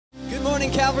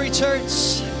morning, Calvary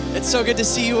Church. It's so good to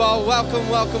see you all. Welcome,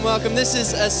 welcome, welcome. This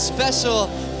is a special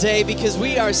day because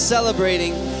we are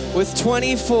celebrating with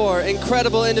 24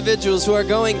 incredible individuals who are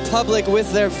going public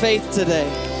with their faith today.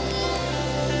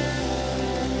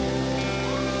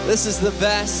 This is the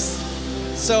best.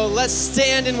 So let's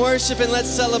stand and worship and let's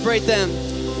celebrate them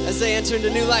as they enter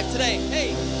into new life today.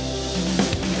 Hey.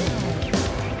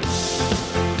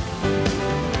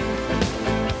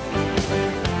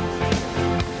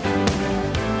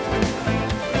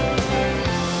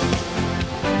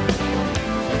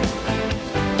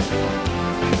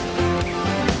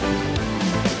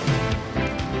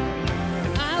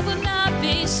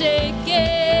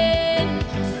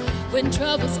 When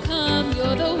troubles come,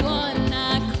 you're the one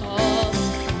I call.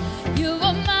 You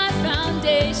are my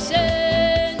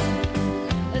foundation,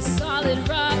 a solid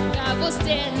rock I will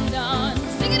stand on.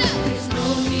 Sing it out! There's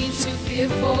no need to fear,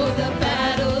 for the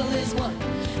battle is won.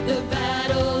 The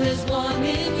battle is won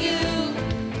in you.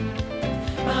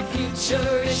 My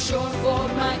future is sure, for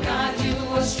my God, you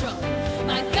are strong.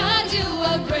 My God, you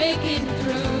are breaking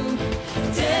through.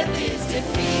 Death is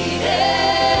defeated.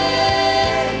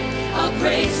 I'll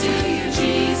praise to you,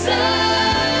 Jesus.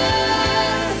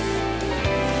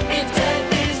 If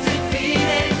death is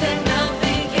defeated, then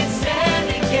nothing can stand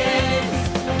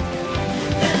against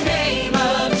the name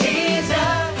of Jesus.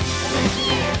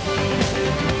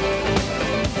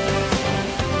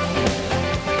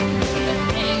 The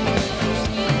name of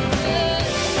Jesus.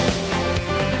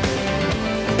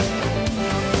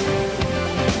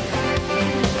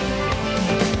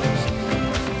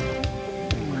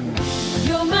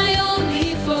 You're my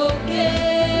only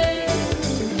focus,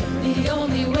 the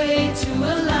only way to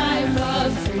a life of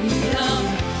freedom.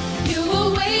 You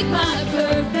awake my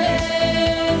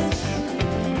purpose.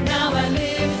 Now I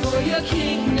live for your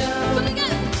kingdom.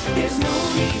 There's no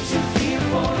need to fear,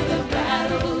 for the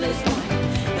battle is won.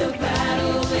 The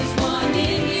battle is won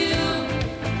in you.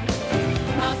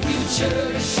 My future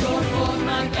is sure, for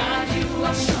my God, you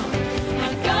are strong.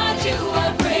 My God, you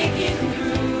are breaking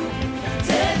through.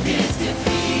 Death is defeated.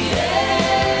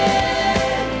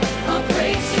 I'll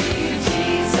praise to you,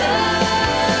 Jesus.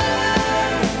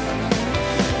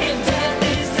 If death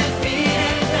is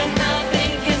defeated, then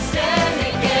nothing can stand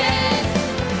against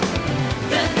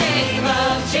the name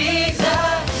of Jesus.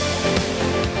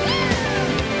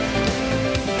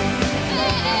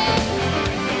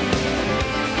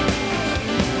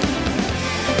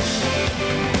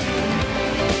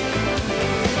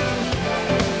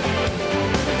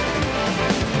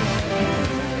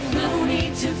 No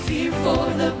need to fear, for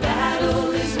the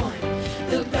battle is won.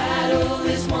 The battle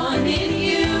is won in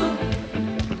you.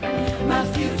 My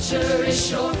future is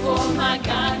sure, for my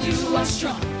God, you are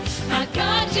strong. My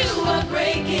God, you are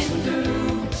breaking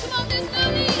through. Come on, there's no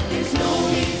need. There's no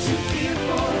need to fear,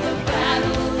 for the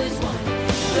battle is won.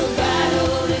 The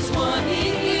battle is won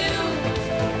in you.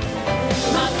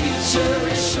 My future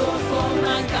is sure, for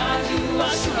my God, you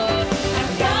are strong. My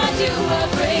God, you are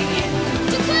breaking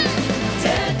through.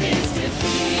 Death is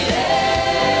defeated.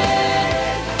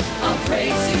 I'll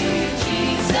praise to you,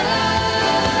 Jesus.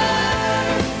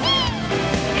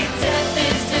 If death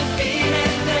is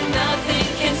defeated, then nothing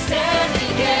can stand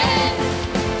against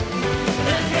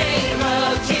the name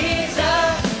of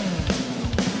Jesus.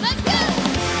 Let's go!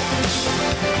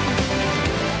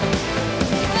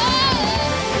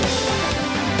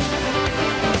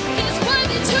 He's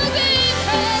worthy to be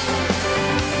praised.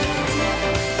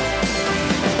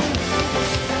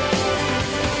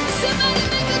 Somebody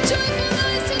make a joyful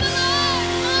noise to the Lord.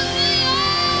 Hallelujah!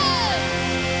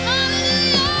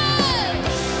 Hallelujah!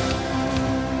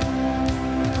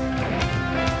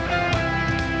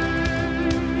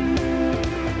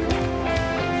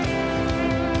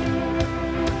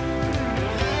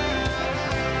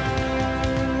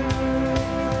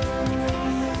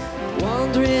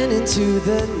 Wandering into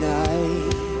the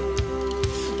night,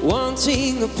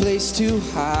 wanting a place to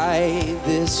hide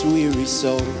this weary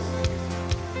soul,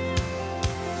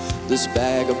 this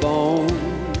bag of bones.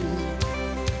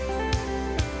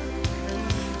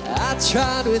 I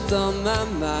tried with all my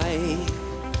might,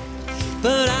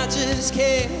 but I just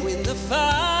can't win the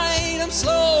fight. I'm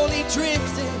slowly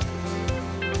drifting,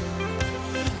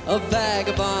 a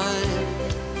vagabond.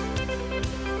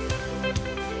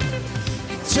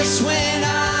 Just when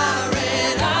I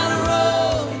ran out of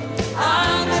road,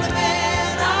 I met a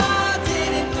man I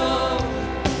didn't know,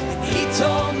 and he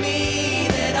told me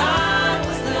that I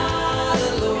was not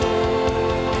alone.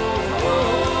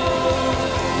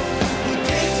 He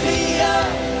picked me up,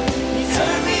 he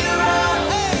turned me around,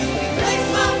 he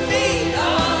placed my feet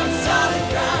on solid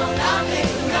ground. I thank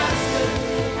the Master,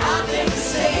 I thank the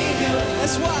Savior.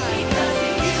 That's why.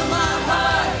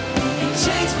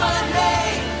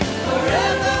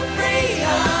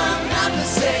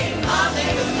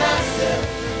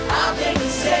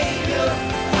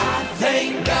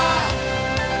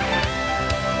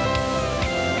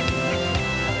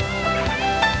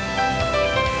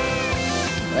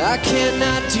 I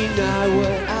cannot deny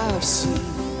what I've seen.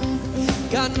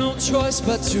 Got no choice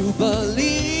but to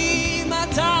believe. My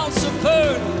doubts are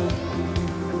burning,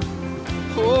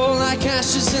 oh, like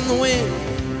ashes in the wind.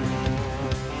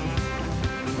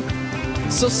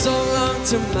 So long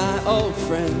to my old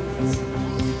friends,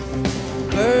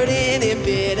 burden and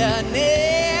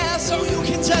bitterness. So you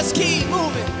can just keep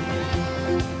moving.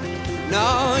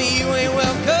 No, you ain't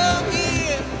welcome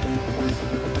here.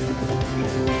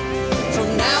 From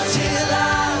now till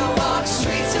I walk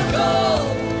streets of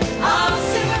gold, I'll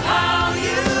sing of how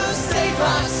you saved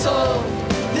my soul.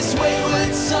 This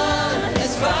wayward son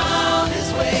has found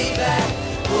his way back.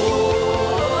 Oh,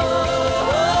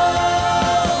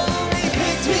 he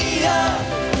picked me up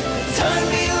and turned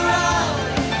me around.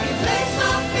 He placed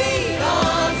my feet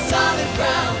on solid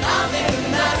ground. I've been a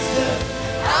master,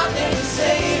 I've been a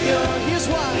savior. Here's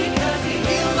why. Because he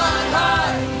healed my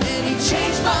heart and he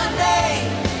changed my name.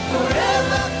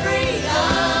 Forever free,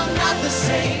 I'm not the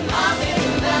same. I've been a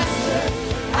master,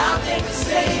 I've been a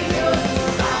savior.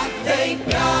 I thank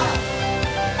God.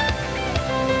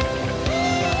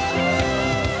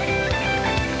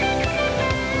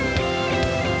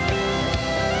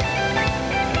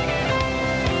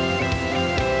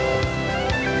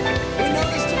 We know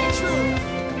this to be true.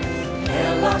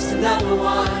 Hell lost another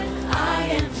one. I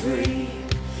am free.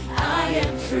 I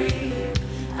am free.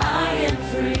 I am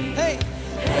free. Hey.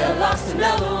 Hell lost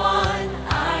another one.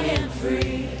 I am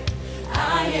free.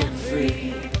 I am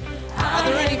free. Are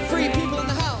there any free people in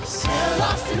the house? Hell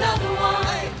lost another one.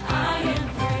 Hey. I am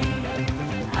free.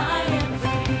 I am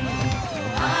free.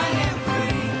 I am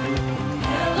free.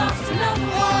 Hell lost another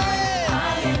one.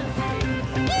 I am free.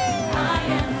 I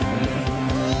am free.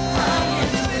 I am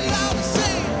free.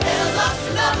 Hell lost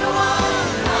another one.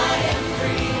 I am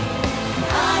free.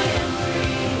 I am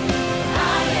free.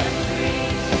 I am free.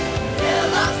 Hell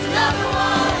lost another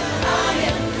one. I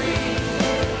am free.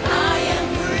 I am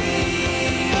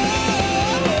free.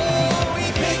 Oh, he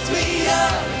picked me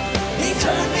up. He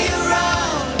turned me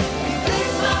around. He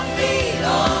placed my feet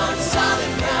on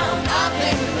solid ground. I've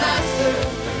been the master.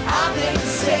 I've been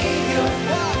the savior.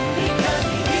 Because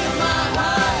he healed my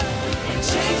heart and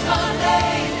changed my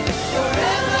name.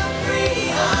 Forever free,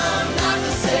 I'm not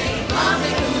the same. I've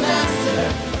been the master.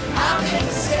 I've been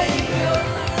the savior.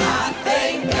 I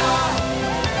thank God.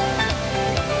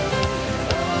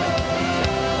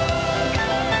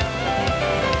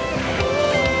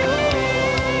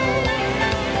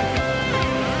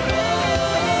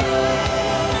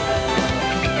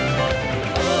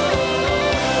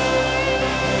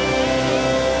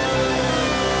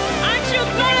 Aren't you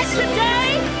glad today?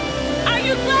 Are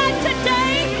you glad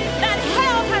today that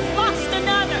hell has lost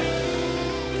another?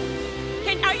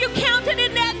 Are you counted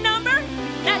in that number?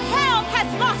 That hell has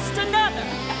lost another.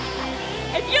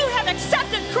 If you have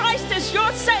accepted Christ as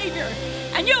your Savior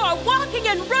and you are walking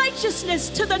in righteousness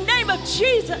to the name of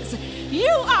Jesus,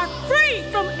 you are free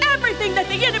from everything that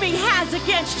the enemy has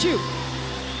against you.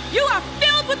 You are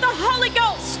filled with the Holy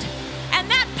Ghost, and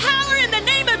that power in the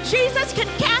name of Jesus can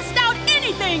cast out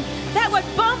anything that would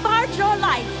bombard your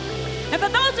life. And for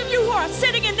those of you who are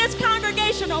sitting in this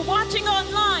congregation or watching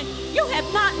online, you have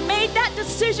not made that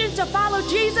decision to follow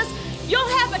Jesus,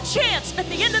 you'll have a chance at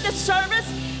the end of this service,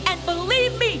 and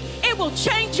believe me, it will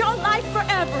change your life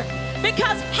forever.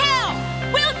 Because hell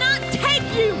will not take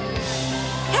you.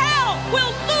 Hell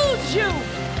will lose you.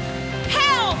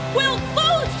 Hell will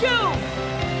lose you.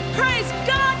 Praise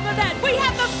God for that. We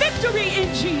have the victory in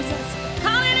Jesus.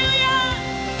 Hallelujah.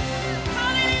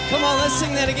 Hallelujah. Come on, let's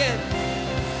sing that again.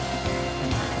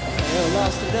 Hell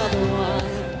lost another one.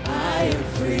 I am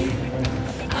free.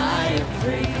 I am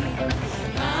free.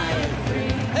 I am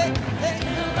free. Hey, hey.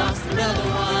 Hell lost another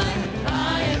one.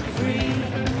 I am free.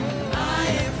 I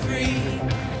am free.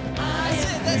 I am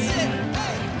free. That's it.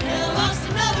 Hey. Hell lost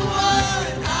another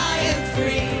one. I am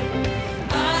free.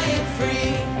 I am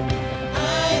free. I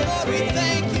am free.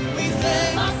 Thank you. We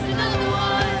thank you. Lost another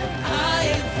one. I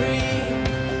am free.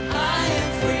 I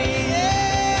am free.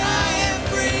 Yeah. I am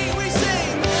free. We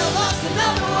sing. Hell lost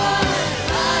another one.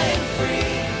 I am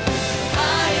free.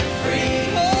 I am free.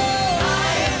 Oh,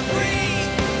 I am free.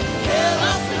 Hell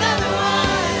lost another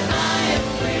one. I am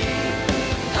free.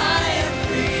 I am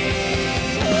free.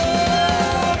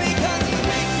 Oh, because he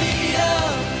picked me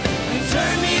up and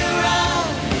turned me around.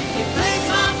 He placed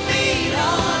my feet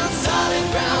on solid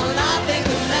ground. I thank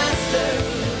the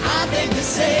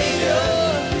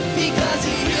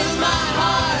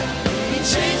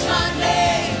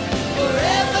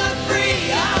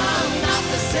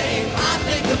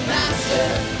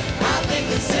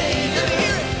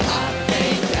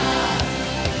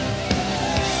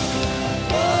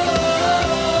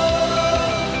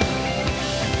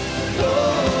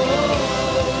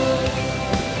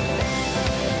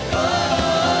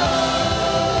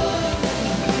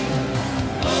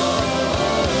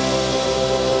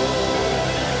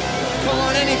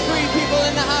any free people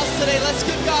in the house today? Let's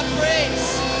give God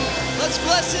praise. Let's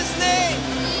bless his name.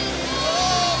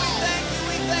 Oh, we thank you,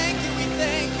 we thank you, we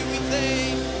thank you, we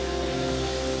thank you.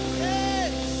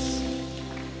 Yes.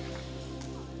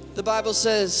 The Bible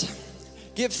says,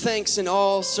 give thanks in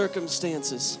all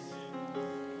circumstances.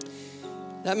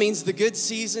 That means the good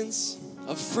seasons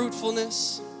of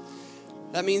fruitfulness.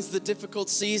 That means the difficult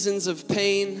seasons of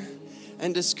pain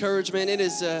and discouragement. It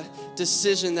is a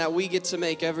decision that we get to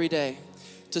make every day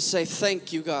to say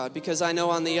thank you, God, because I know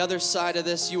on the other side of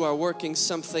this you are working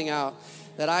something out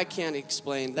that I can't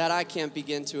explain, that I can't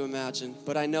begin to imagine,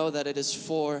 but I know that it is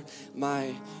for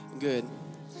my good.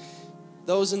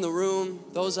 Those in the room,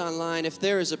 those online, if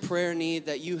there is a prayer need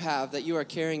that you have that you are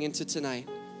carrying into tonight,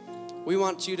 we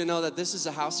want you to know that this is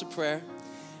a house of prayer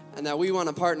and that we want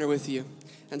to partner with you.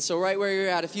 And so right where you're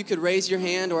at, if you could raise your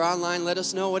hand or online, let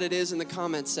us know what it is in the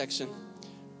comments section.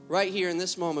 Right here in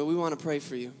this moment, we want to pray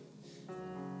for you.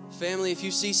 Family, if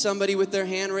you see somebody with their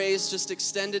hand raised, just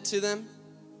extend it to them.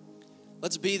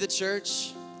 Let's be the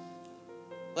church.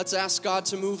 Let's ask God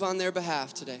to move on their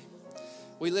behalf today.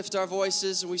 We lift our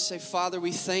voices and we say, Father,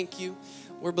 we thank you.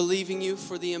 We're believing you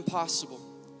for the impossible.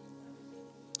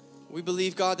 We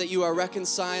believe, God, that you are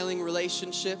reconciling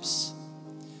relationships,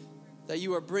 that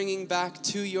you are bringing back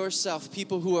to yourself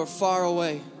people who are far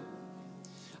away.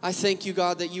 I thank you,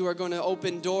 God, that you are going to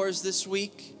open doors this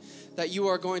week, that you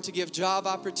are going to give job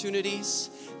opportunities,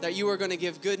 that you are going to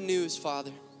give good news,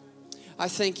 Father. I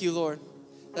thank you, Lord,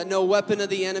 that no weapon of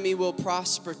the enemy will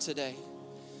prosper today.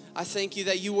 I thank you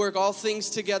that you work all things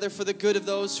together for the good of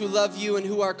those who love you and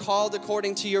who are called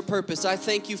according to your purpose. I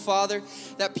thank you, Father,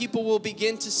 that people will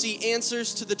begin to see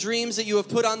answers to the dreams that you have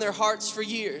put on their hearts for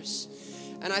years.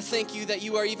 And I thank you that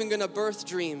you are even going to birth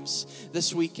dreams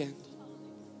this weekend.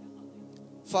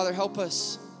 Father, help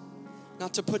us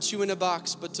not to put you in a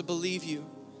box, but to believe you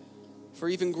for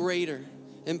even greater,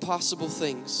 impossible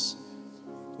things.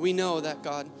 We know that,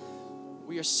 God,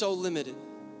 we are so limited,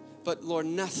 but Lord,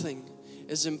 nothing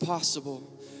is impossible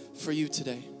for you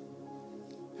today.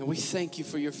 And we thank you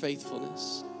for your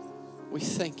faithfulness. We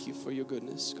thank you for your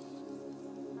goodness, God.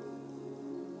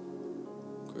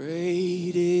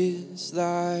 Great is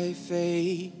thy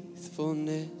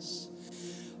faithfulness,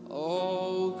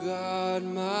 O God,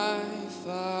 my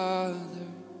Father.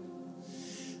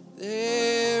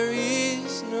 There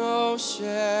is no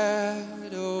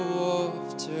shadow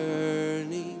of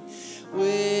turning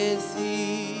with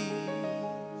thee.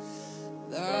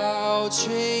 Thou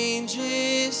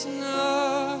changest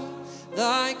not,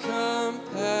 thy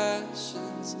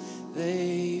compassions,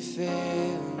 they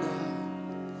fail not.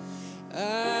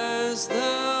 As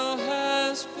thou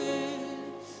hast been,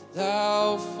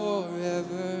 thou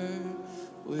forever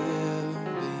will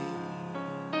be.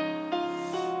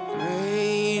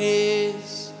 Great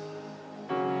is,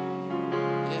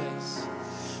 yes,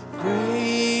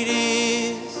 great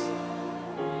is,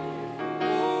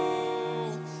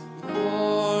 oh,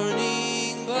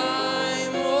 morning by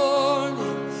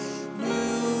morning,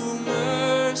 new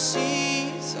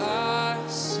mercies I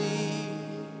see.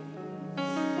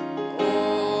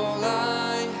 All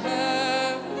I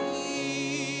have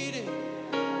needed,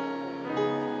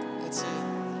 that's it.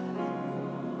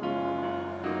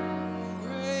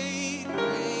 Great,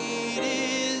 great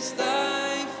is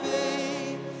thy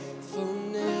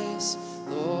faithfulness,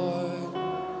 Lord.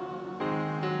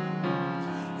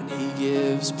 And he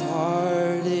gives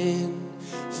pardon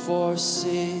for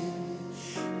sin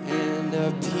and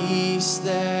a peace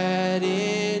that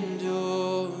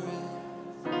endureth.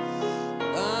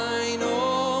 Thine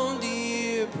own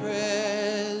dear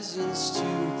presence to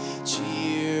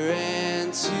cheer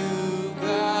and to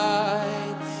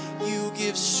guide. You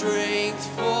give strength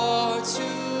for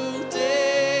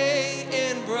today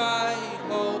and bright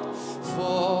hope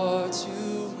for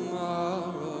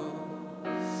tomorrow.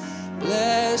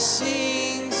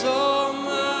 Blessings are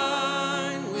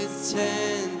mine with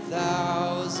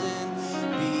 10,000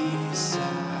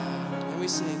 beside. And we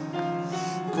sing,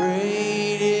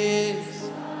 great is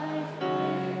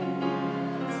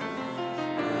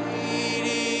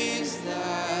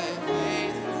thy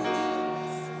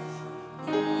faithfulness.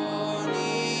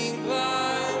 Morning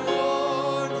by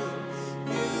morning,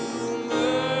 new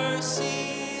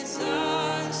mercies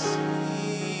I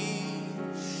see.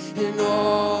 And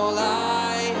all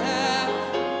I have,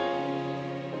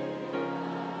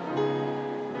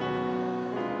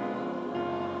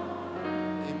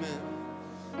 amen.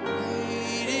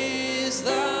 Great is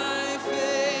thy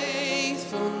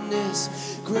faithfulness.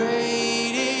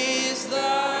 Great is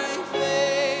thy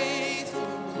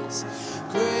faithfulness.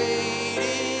 Great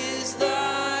is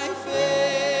thy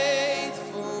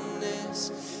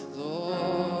faithfulness,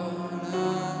 Lord.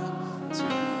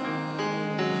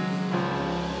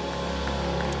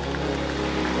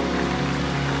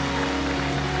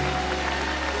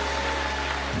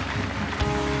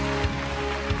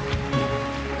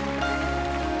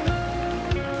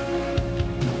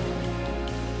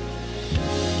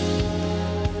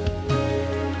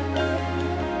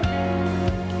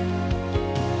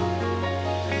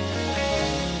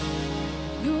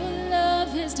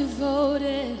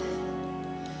 devoted,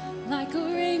 like a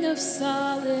ring of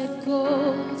solid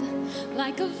gold,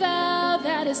 like a vow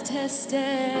that is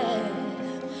tested,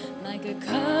 like a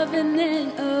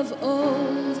covenant of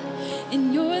old.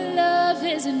 And your love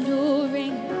is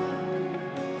enduring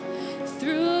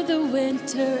through the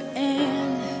winter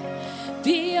and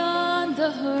beyond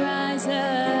the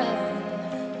horizon,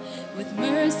 with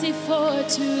mercy for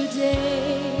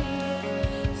today.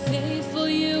 Faithful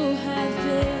you have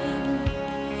been,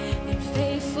 and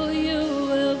faithful you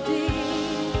will be.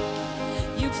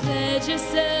 You pledge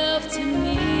yourself to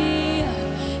me,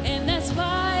 and that's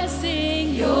why I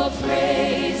sing. Your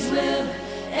praise will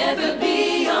ever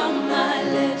be on my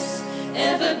lips,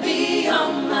 ever be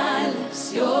on my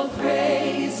lips. Your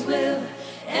praise will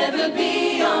ever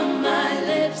be on my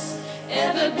lips,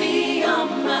 ever be on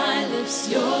my lips.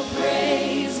 Your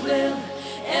praise will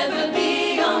ever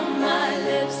be on my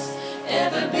lips,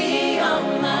 ever be on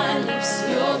my lips.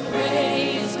 Your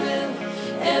praise will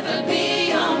ever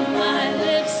be on my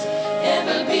lips,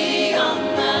 ever be on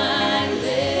my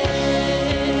lips.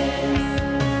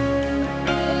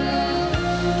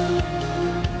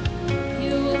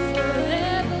 You will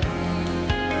forever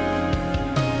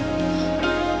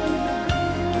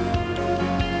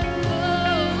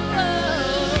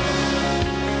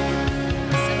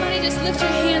Somebody just lift your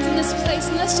hands in this place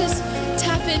and let's just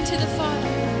tap into the Father.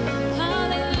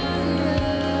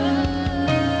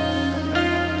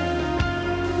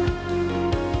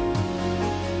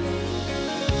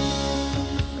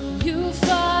 You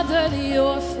father the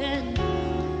orphan,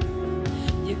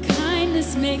 your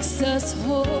kindness makes us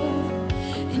whole,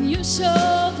 and you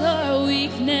shoulder our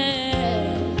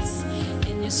weakness,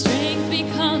 and your strength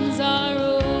becomes our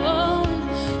own.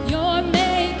 You're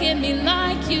making me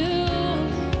like you,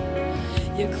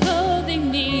 you're clothing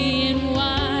me in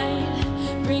white,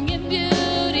 bringing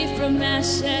beauty from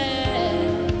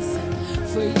ashes.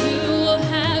 For you will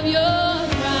have your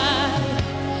bride,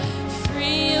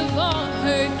 free of all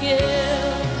her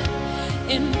guilt,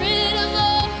 and rid of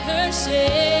all her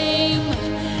shame,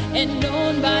 and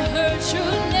known by her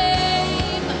true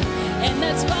name. And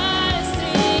that's why I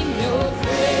sing. Your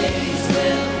praise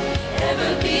will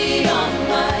ever be on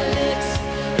my lips,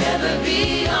 ever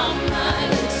be on my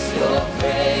lips. Your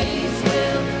praise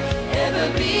will ever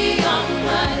be on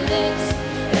my lips,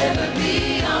 ever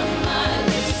be on my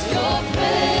lips. Your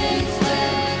praise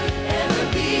will ever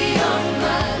be on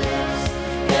my lips,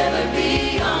 ever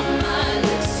be on my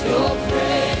lips. Your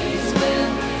praise will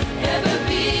ever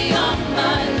be on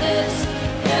my lips,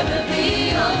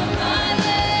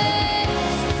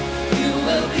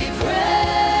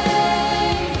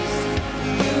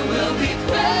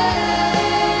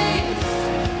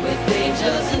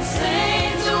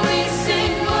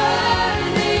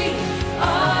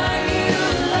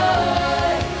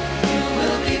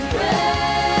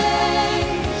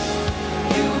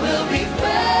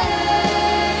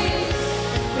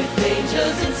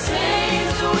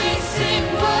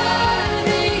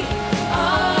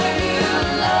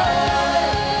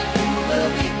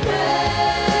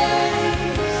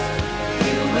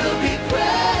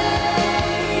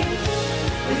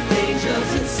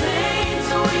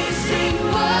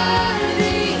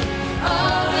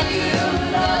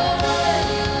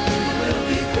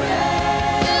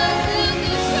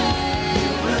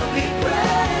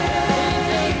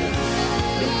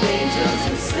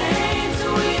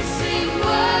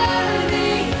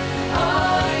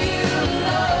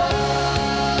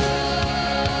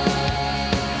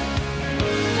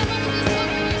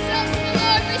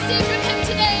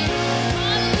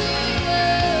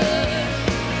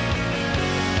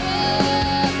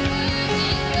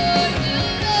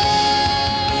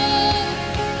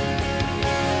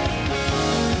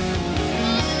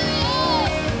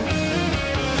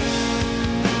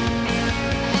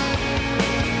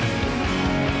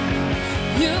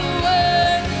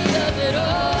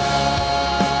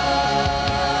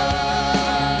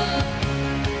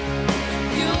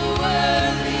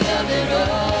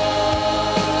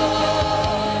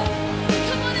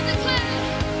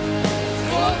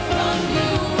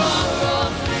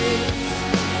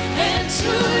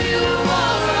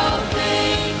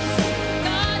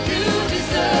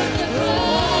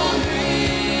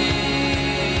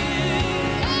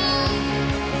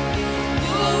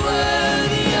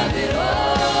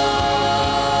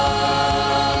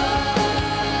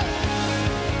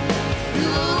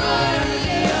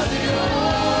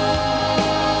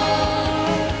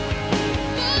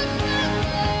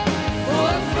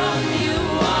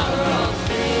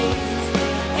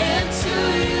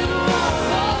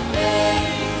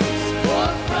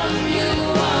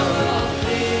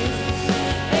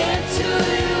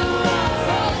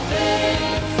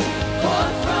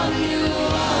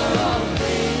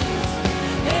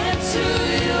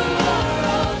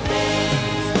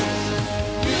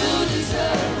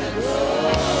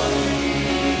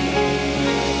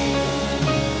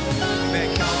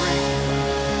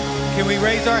 Can we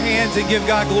raise our hands and give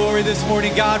God glory this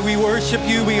morning? God, we worship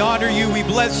you, we honor you, we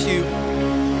bless you.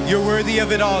 You're worthy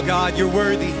of it all, God. You're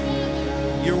worthy.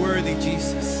 You're worthy,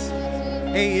 Jesus.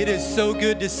 Hey, it is so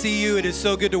good to see you. It is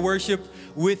so good to worship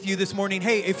with you this morning.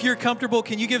 Hey, if you're comfortable,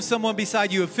 can you give someone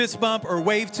beside you a fist bump or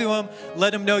wave to them?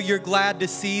 Let them know you're glad to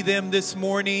see them this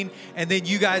morning, and then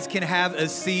you guys can have a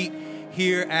seat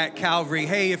here at Calvary.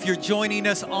 Hey, if you're joining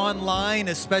us online,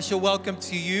 a special welcome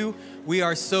to you. We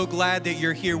are so glad that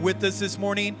you're here with us this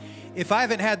morning. If I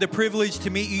haven't had the privilege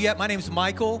to meet you yet, my name's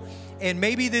Michael, and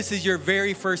maybe this is your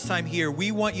very first time here.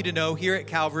 We want you to know here at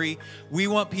Calvary, we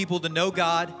want people to know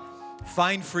God,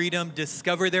 find freedom,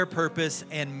 discover their purpose,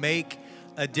 and make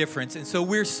a difference. And so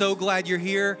we're so glad you're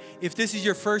here. If this is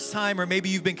your first time, or maybe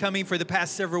you've been coming for the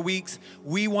past several weeks,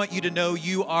 we want you to know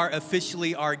you are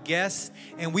officially our guest,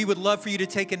 and we would love for you to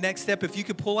take a next step. If you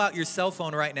could pull out your cell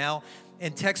phone right now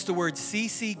and text the word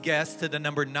CC Guest to the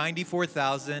number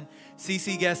 94,000.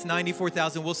 CC Guest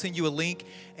 94,000. We'll send you a link,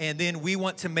 and then we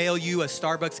want to mail you a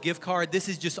Starbucks gift card. This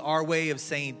is just our way of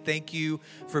saying thank you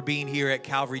for being here at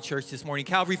Calvary Church this morning.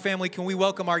 Calvary family, can we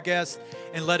welcome our guests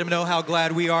and let them know how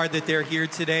glad we are that they're here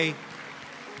today?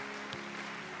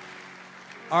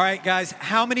 All right, guys,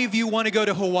 how many of you want to go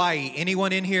to Hawaii?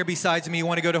 Anyone in here besides me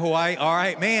want to go to Hawaii? All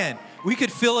right, man, we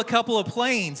could fill a couple of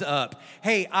planes up.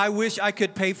 Hey, I wish I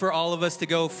could pay for all of us to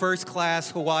go first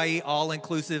class Hawaii, all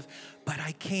inclusive, but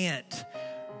I can't.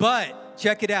 But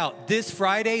check it out. This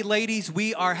Friday, ladies,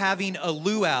 we are having a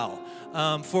luau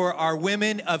for our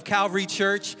women of Calvary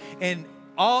Church, and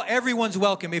everyone's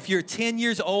welcome. If you're 10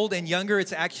 years old and younger,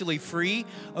 it's actually free,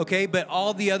 okay? But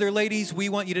all the other ladies, we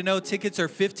want you to know tickets are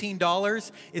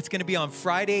 $15. It's going to be on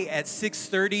Friday at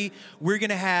 6:30. We're going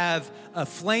to have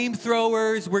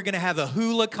flamethrowers. We're going to have a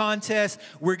hula contest.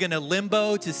 We're going to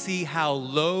limbo to see how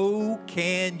low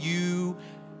can you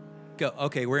go.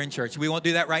 Okay, we're in church. We won't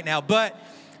do that right now, but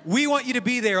we want you to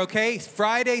be there, okay?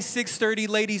 Friday, 6:30.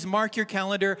 Ladies, mark your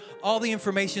calendar. All the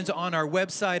information's on our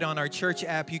website, on our church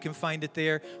app. You can find it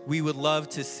there. We would love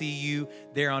to see you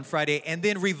there on Friday. And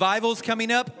then revival's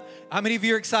coming up. How many of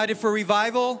you are excited for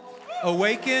revival?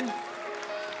 Awaken.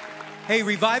 Hey,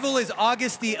 revival is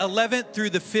August the 11th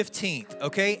through the 15th,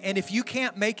 okay? And if you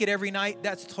can't make it every night,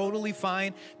 that's totally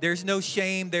fine. There's no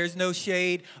shame. There's no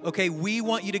shade, okay? We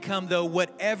want you to come, though,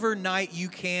 whatever night you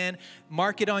can.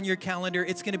 Mark it on your calendar.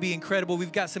 It's going to be incredible.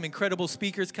 We've got some incredible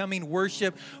speakers coming,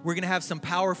 worship. We're going to have some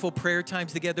powerful prayer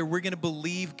times together. We're going to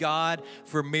believe God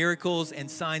for miracles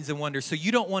and signs and wonders. So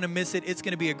you don't want to miss it. It's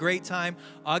going to be a great time.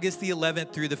 August the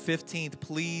 11th through the 15th.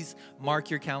 Please mark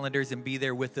your calendars and be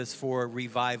there with us for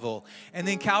revival. And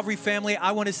then Calvary family,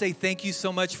 I want to say thank you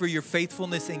so much for your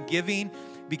faithfulness in giving.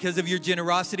 Because of your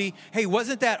generosity. Hey,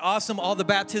 wasn't that awesome, all the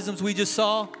baptisms we just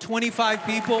saw? 25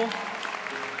 people.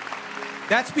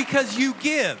 That's because you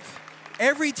give.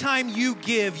 Every time you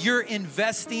give, you're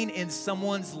investing in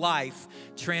someone's life,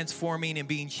 transforming and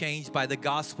being changed by the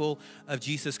gospel of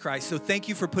Jesus Christ. So thank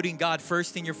you for putting God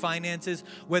first in your finances,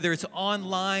 whether it's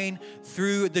online,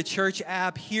 through the church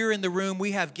app, here in the room.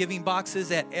 We have giving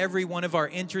boxes at every one of our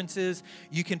entrances.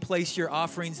 You can place your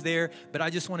offerings there. But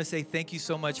I just want to say thank you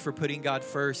so much for putting God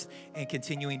first and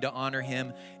continuing to honor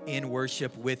him in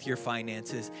worship with your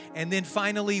finances. And then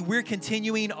finally, we're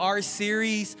continuing our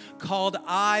series called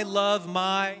I Love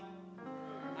My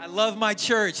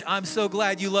church. I'm so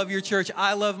glad you love your church.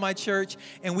 I love my church.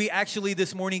 And we actually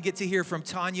this morning get to hear from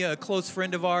Tanya, a close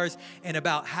friend of ours, and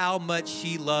about how much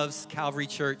she loves Calvary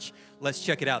Church. Let's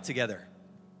check it out together.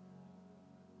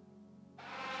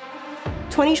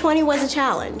 2020 was a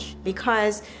challenge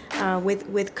because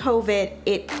with COVID,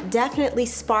 it definitely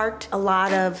sparked a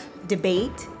lot of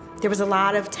debate. There was a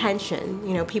lot of tension.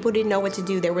 You know, people didn't know what to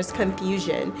do. There was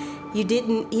confusion. You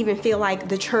didn't even feel like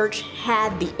the church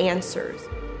had the answers.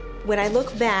 When I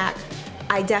look back,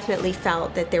 I definitely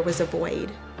felt that there was a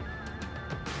void.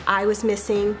 I was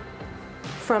missing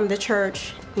from the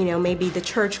church. You know, maybe the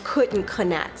church couldn't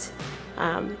connect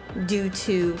due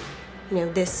to, you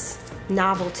know, this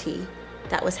novelty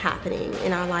that was happening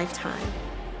in our lifetime.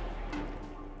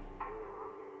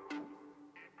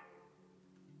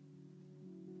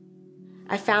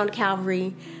 I found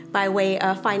Calvary by way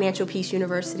of Financial Peace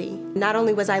University. Not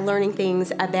only was I learning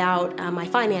things about my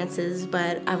finances,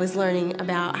 but I was learning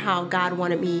about how God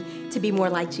wanted me to be more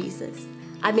like Jesus.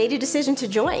 I made a decision to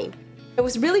join. It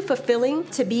was really fulfilling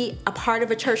to be a part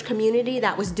of a church community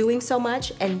that was doing so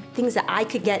much and things that I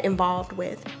could get involved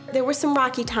with. There were some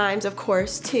rocky times, of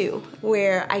course, too,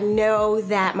 where I know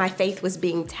that my faith was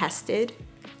being tested.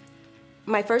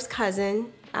 My first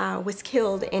cousin was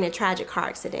killed in a tragic car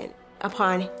accident.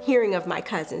 Upon hearing of my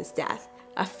cousin's death,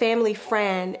 a family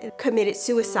friend committed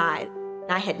suicide.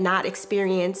 I had not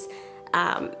experienced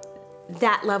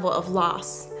that level of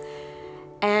loss.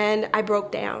 And I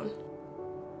broke down.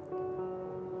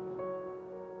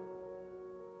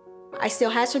 I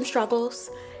still had some struggles,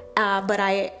 but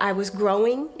I was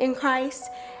growing in Christ,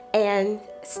 and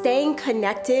staying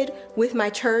connected with my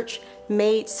church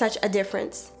made such a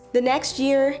difference. The next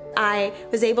year, I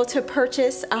was able to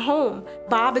purchase a home.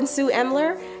 Bob and Sue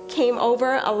Emler came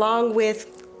over along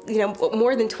with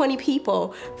more than 20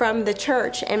 people from the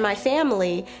church and my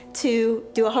family to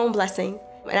do a home blessing.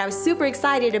 And I was super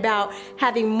excited about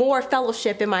having more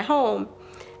fellowship in my home.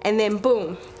 And then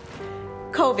boom,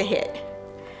 COVID hit.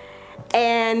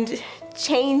 And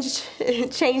changed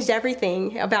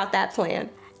everything about that plan.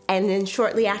 And then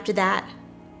shortly after that,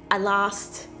 I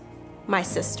lost my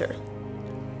sister.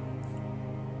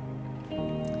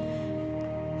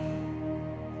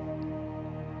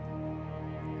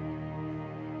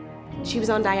 She was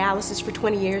on dialysis for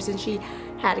 20 years, and she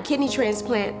had a kidney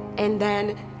transplant, and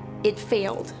then it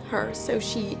failed her, so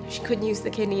she couldn't use the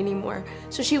kidney anymore.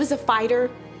 So she was a fighter,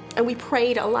 and we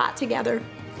prayed a lot together.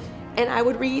 And I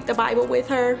would read the Bible with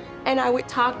her, and I would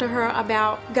talk to her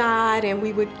about God, and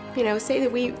we would, say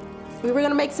that we were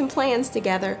gonna make some plans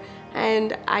together.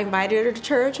 And I invited her to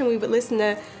church, and we would listen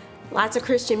to lots of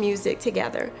Christian music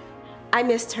together. I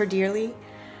missed her dearly.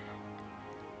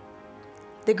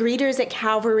 The greeters at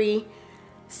Calvary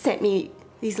sent me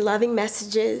these loving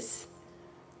messages,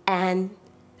 and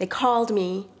they called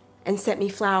me and sent me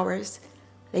flowers.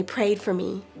 They prayed for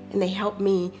me, and they helped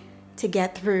me to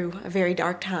get through a very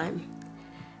dark time.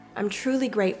 I'm truly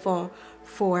grateful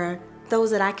for those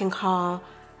that I can call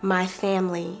my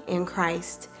family in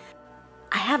Christ.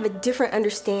 I have a different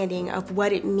understanding of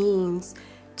what it means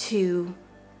to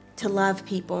love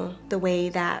people the way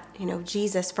that,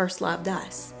 Jesus first loved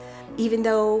us. Even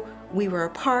though we were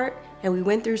apart and we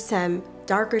went through some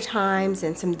darker times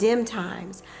and some dim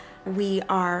times, we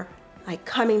are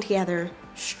coming together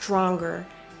stronger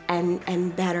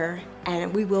and better,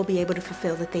 and we will be able to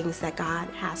fulfill the things that God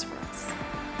has for us.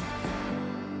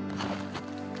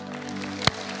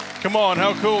 Come on,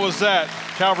 how cool was that,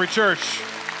 Calvary Church?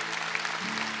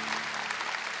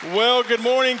 Well, good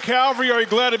morning, Calvary. Are you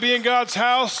glad to be in God's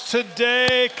house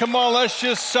today? Come on, let's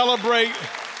just celebrate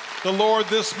the Lord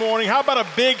this morning. How about a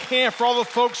big hand for all the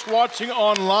folks watching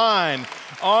online?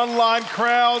 Online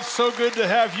crowd, so good to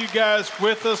have you guys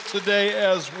with us today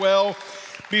as well.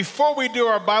 Before we do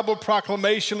our Bible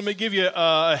proclamation, let me give you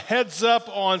a heads up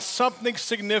on something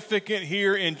significant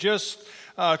here in just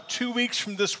 2 weeks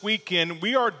from this weekend.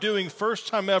 We are doing, first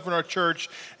time ever in our church,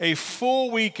 a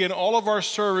full weekend. All of our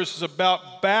service is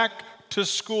about back to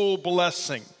school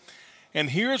blessing. And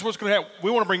here's what's going to happen.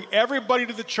 We want to bring everybody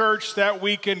to the church that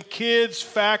weekend, kids,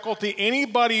 faculty,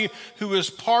 anybody who is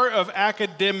part of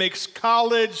academics,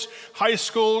 college, high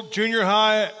school, junior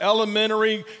high,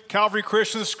 elementary, Calvary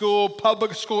Christian School,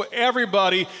 public school,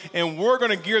 everybody. And we're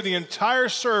going to gear the entire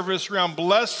service around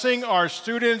blessing our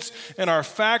students and our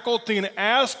faculty and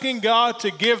asking God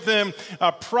to give them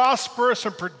a prosperous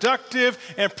and productive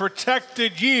and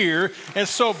protected year. And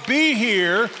so be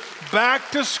here,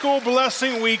 back to school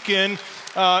blessing weekend.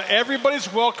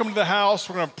 Everybody's welcome to the house.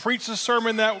 We're going to preach a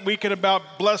sermon that weekend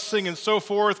about blessing and so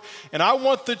forth. And I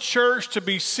want the church to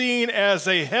be seen as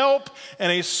a help and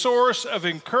a source of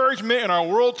encouragement in our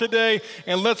world today.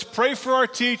 And let's pray for our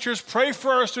teachers, pray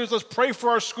for our students, let's pray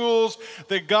for our schools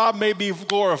that God may be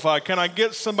glorified. Can I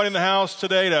get somebody in the house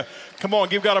today to come on,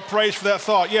 give God a praise for that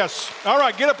thought? Yes. All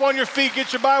right, get up on your feet,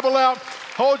 get your Bible out.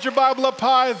 Hold your Bible up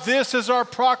high. This is our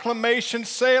proclamation.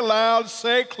 Say it loud,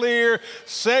 say it clear,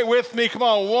 say it with me. Come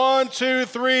on, 1, 2,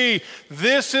 3.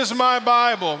 This is my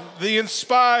Bible, the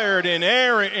inspired,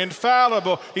 inerrant,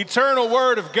 infallible, eternal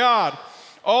Word of God.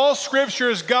 All Scripture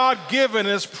is God-given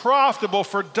and is profitable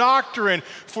for doctrine,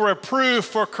 for reproof,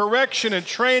 for correction and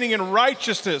training in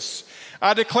righteousness.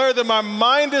 I declare that my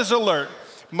mind is alert.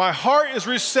 My heart is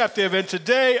receptive, and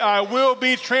today I will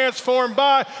be transformed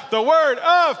by the Word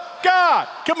of God.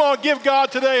 Come on, give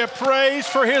God today a praise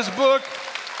for His book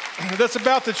that's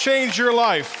about to change your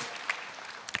life.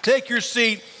 Take your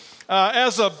seat.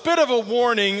 As a bit of a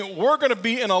warning, we're going to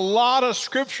be in a lot of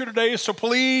Scripture today, so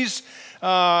please,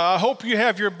 I hope you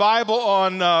have your Bible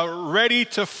on ready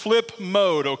to flip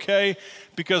mode, okay?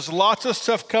 Because lots of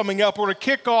stuff coming up. We're going to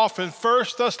kick off in 1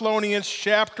 Thessalonians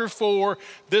chapter 4.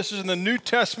 This is in the New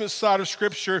Testament side of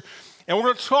Scripture. And we're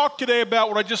going to talk today about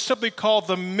what I just simply call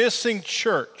the missing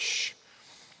church.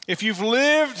 If you've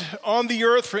lived on the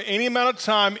earth for any amount of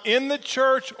time, in the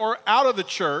church or out of the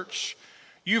church,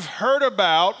 you've heard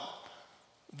about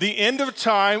the end of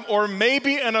time, or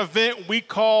maybe an event we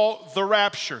call the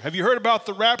rapture. Have you heard about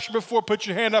the rapture before? Put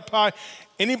your hand up high.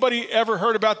 Anybody ever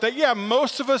heard about that? Yeah,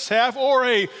 most of us have, or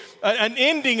an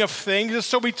ending of things. And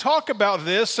so we talk about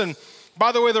this. And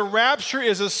by the way, the rapture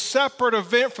is a separate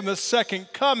event from the second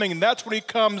coming, and that's when he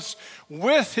comes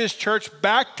with his church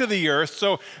back to the earth.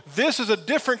 So this is a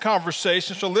different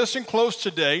conversation, so listen close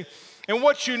today. And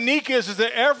what's unique is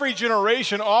that every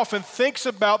generation often thinks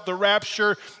about the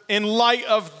rapture in light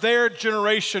of their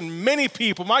generation. Many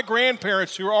people, my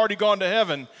grandparents who are already gone to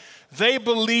heaven, they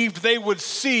believed they would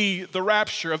see the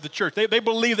rapture of the church. They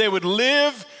believed they would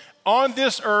live on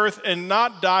this earth and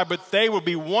not die, but they would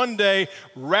be one day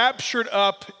raptured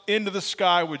up into the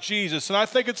sky with Jesus. And I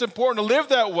think it's important to live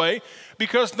that way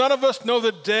because none of us know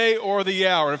the day or the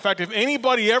hour. In fact, if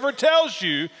anybody ever tells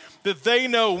you that they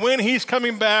know when he's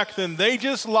coming back, then they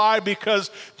just lied, because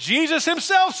Jesus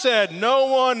himself said no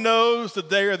one knows the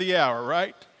day or the hour,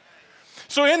 right?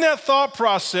 So in that thought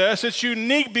process, it's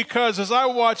unique because as I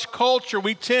watch culture,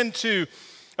 we tend to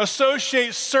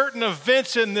associate certain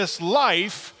events in this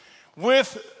life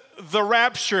with the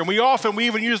rapture. And we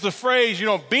even use the phrase,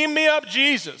 beam me up,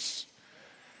 Jesus.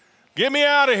 Get me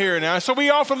out of here now. So we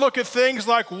often look at things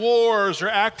like wars or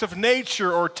acts of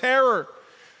nature or terror,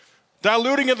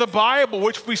 diluting of the Bible,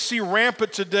 which we see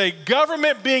rampant today.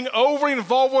 Government being overly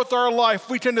involved with our life,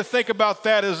 we tend to think about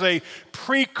that as a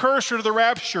precursor to the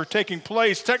rapture taking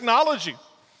place. Technology.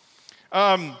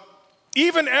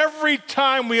 Even every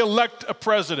time we elect a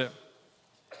president,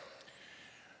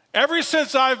 ever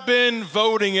since I've been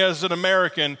voting as an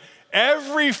American,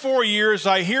 every 4 years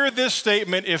I hear this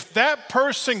statement: if that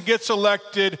person gets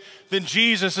elected, then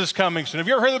Jesus is coming soon. Have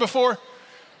you ever heard that before?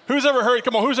 Who's ever heard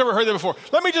that before?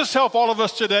 Let me just help all of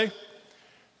us today.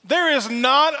 There is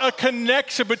not a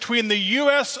connection between the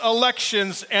U.S.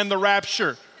 elections and the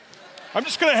rapture. I'm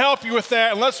just going to help you with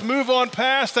that, and let's move on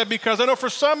past that, because I know for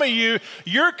some of you,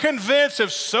 you're convinced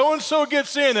if so-and-so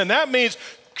gets in, then that means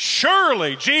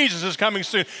surely Jesus is coming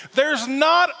soon. There's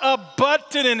not a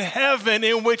button in heaven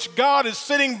in which God is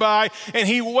sitting by and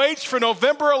he waits for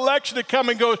November election to come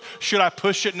and goes, should I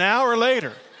push it now or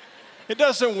later? It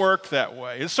doesn't work that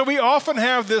way. And so we often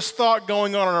have this thought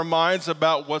going on in our minds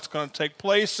about what's going to take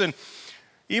place, and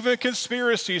even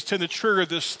conspiracies tend to trigger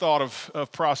this thought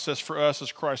of process for us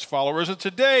as Christ followers. And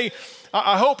today,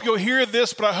 I hope you'll hear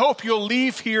this, but I hope you'll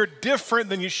leave here different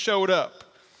than you showed up.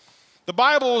 The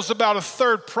Bible is about a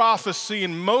third prophecy,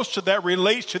 and most of that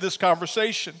relates to this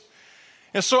conversation.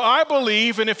 And so I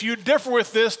believe, and if you differ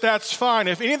with this, that's fine.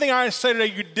 If anything I say today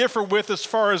you differ with as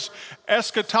far as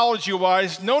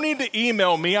eschatology-wise, no need to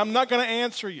email me. I'm not going to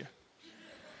answer you.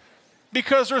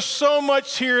 Because there's so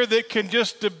much here that can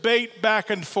just debate back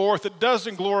and forth. It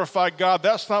doesn't glorify God.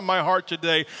 That's not my heart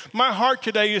today. My heart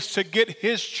today is to get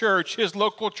his church, his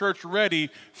local church, ready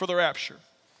for the rapture.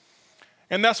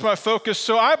 And that's my focus.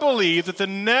 So I believe that the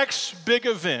next big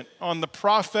event on the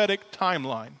prophetic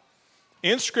timeline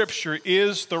in Scripture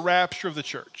is the rapture of the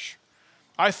church.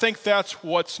 I think that's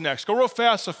what's next. Go real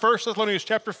fast to 1 Thessalonians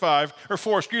chapter 4,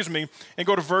 and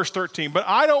go to verse 13. But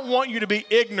I don't want you to be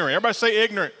ignorant. Everybody say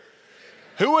ignorant.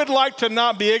 Who would like to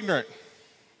not be ignorant?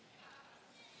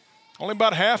 Only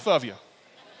about half of you.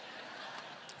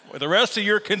 Well, the rest of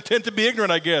you are content to be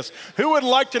ignorant, I guess. Who would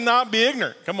like to not be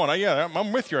ignorant? Come on, yeah,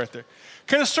 I'm with you right there.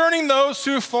 Concerning those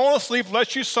who fall asleep,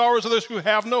 lest you sorrow as others who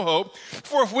have no hope.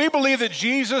 For if we believe that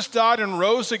Jesus died and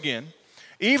rose again,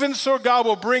 even so God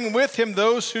will bring with him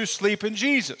those who sleep in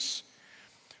Jesus.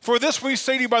 For this we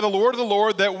say to you by the Lord of the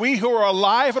Lord, that we who are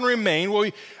alive and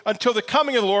remain until the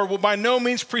coming of the Lord will by no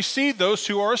means precede those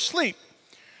who are asleep.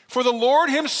 For the Lord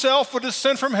himself will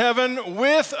descend from heaven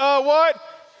with a what?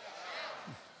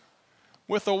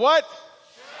 With a what?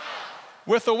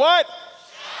 With a what?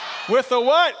 With a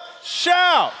what?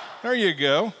 Shout. There you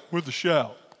go. With a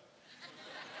shout.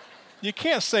 You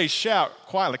can't say shout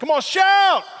quietly. Come on,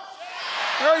 shout.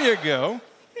 There you go.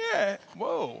 Yeah.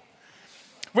 Whoa.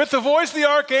 With the voice of the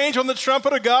archangel and the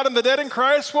trumpet of God, and the dead in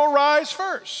Christ will rise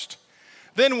first.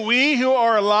 Then we who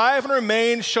are alive and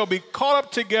remain shall be caught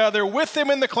up together with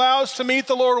him in the clouds to meet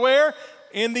the Lord where?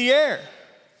 In the air.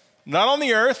 Not on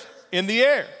the earth, in the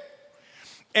air.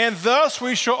 And thus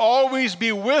we shall always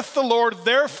be with the Lord.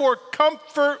 Therefore,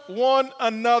 comfort one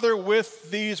another with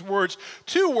these words.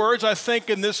 Two words, I think,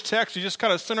 in this text, you just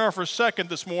kind of center on for a second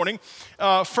this morning.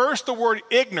 First, the word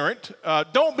ignorant.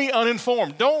 Don't be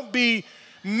uninformed. Don't be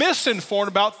misinformed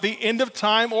about the end of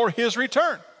time or his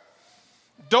return.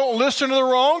 Don't listen to the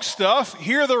wrong stuff.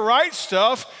 Hear the right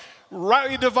stuff.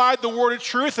 rightly divide the word of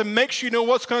truth and make sure you know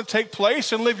what's going to take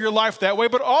place and live your life that way,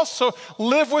 but also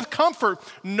live with comfort.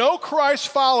 No Christ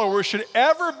follower should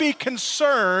ever be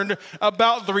concerned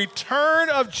about the return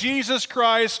of Jesus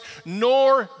Christ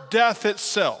nor death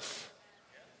itself.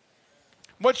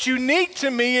 What's unique to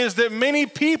me is that many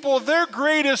people, their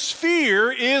greatest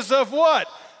fear is of what?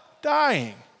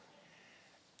 Dying.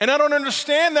 And I don't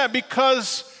understand that,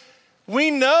 because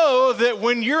we know that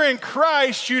when you're in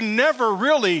Christ, you never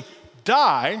really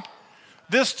die.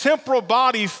 This temporal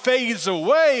body fades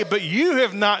away, but you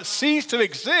have not ceased to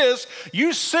exist.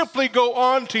 You simply go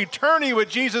on to eternity with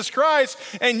Jesus Christ,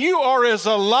 and you are as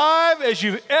alive as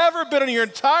you've ever been in your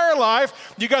entire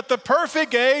life. You got the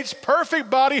perfect age, perfect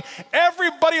body.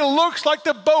 Everybody looks like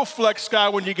the Bowflex guy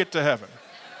when you get to heaven.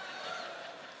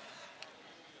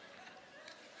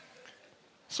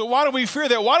 So why do we fear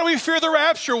that? Why do we fear the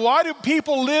rapture? Why do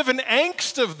people live in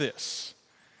angst of this?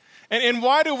 And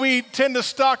why do we tend to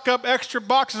stock up extra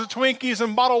boxes of Twinkies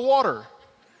and bottled water?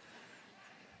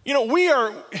 You know,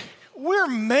 we're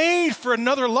made for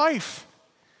another life.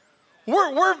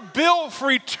 We're built for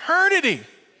eternity.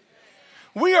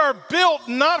 We are built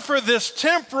not for this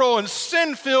temporal and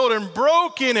sin-filled and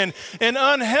broken and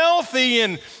unhealthy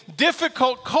and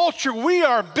difficult culture. We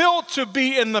are built to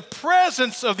be in the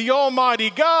presence of the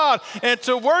Almighty God and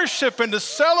to worship and to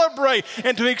celebrate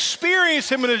and to experience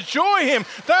Him and enjoy Him.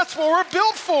 That's what we're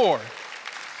built for.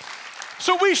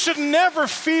 So we should never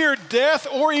fear death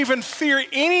or even fear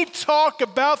any talk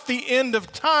about the end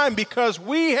of time, because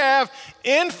we have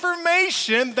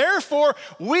information. Therefore,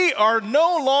 we are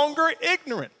no longer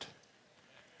ignorant.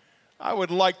 I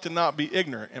would like to not be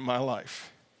ignorant in my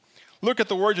life. Look at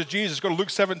the words of Jesus. Go to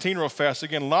Luke 17 real fast.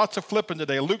 Again, lots of flipping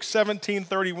today. Luke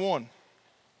 17:31.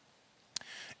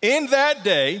 In that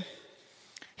day,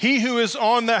 he who is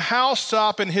on the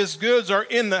housetop and his goods are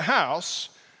in the house,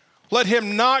 let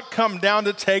him not come down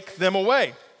to take them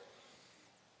away.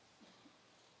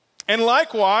 And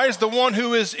likewise, the one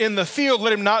who is in the field,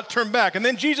 let him not turn back. And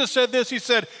then Jesus said this, he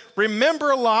said,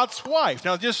 remember Lot's wife.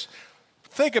 Now just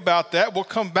think about that. We'll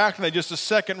come back to that in just a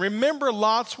second. Remember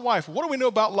Lot's wife. What do we know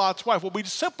about Lot's wife? Well, we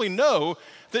simply know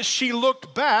that she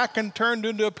looked back and turned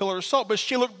into a pillar of salt. But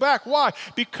she looked back. Why?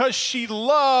 Because she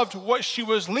loved what she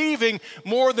was leaving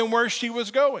more than where she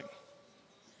was going.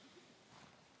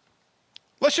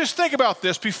 Let's just think about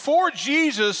this. Before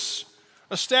Jesus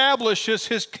establishes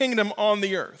his kingdom on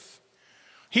the earth,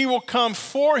 he will come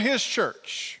for his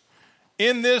church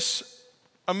in this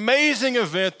amazing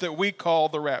event that we call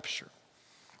the rapture.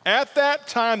 At that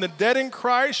time, the dead in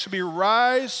Christ shall be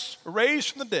raised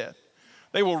from the dead.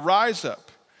 They will rise up.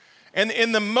 And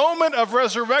in the moment of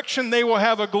resurrection, they will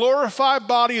have a glorified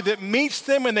body that meets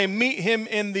them, and they meet him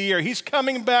in the air. He's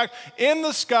coming back in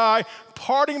the sky,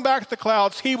 parting back the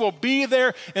clouds. He will be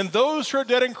there, and those who are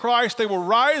dead in Christ, they will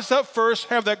rise up first,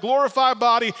 have that glorified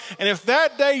body. And if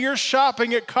that day you're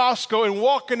shopping at Costco and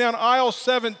walking down aisle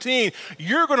 17,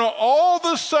 you're going to all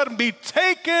of a sudden be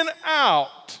taken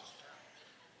out,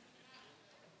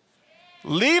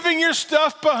 leaving your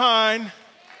stuff behind.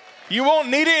 You won't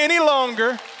need it any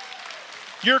longer.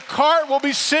 Your cart will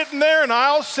be sitting there in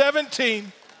aisle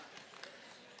 17,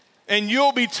 and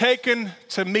you'll be taken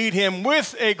to meet him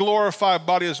with a glorified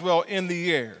body as well in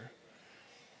the air.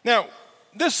 Now,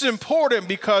 this is important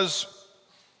because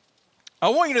I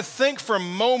want you to think for a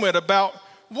moment about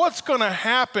what's going to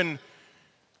happen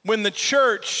when the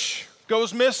church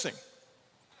goes missing.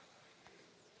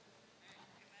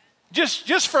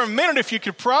 Just for a minute, if you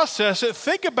could process it,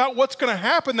 think about what's going to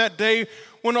happen that day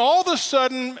when all of a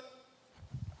sudden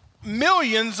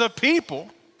millions of people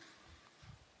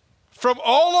from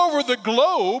all over the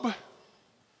globe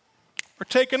are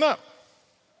taken up.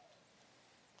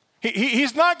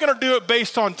 He's not going to do it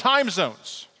based on time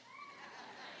zones.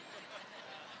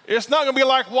 It's not going to be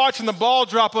like watching the ball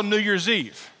drop on New Year's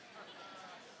Eve.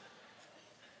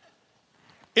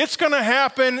 It's going to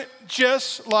happen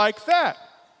just like that.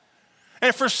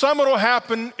 And for some, it'll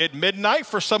happen at midnight.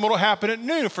 For some, it'll happen at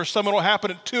noon. For some, it'll happen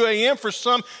at 2 a.m. For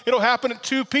some, it'll happen at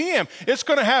 2 p.m. It's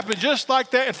going to happen just like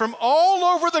that. And from all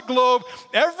over the globe,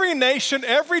 every nation,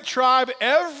 every tribe,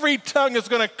 every tongue is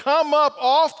going to come up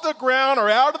off the ground or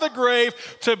out of the grave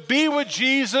to be with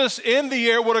Jesus in the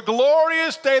air. What a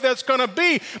glorious day that's going to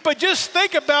be. But just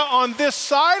think about on this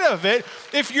side of it,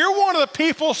 if you're one of the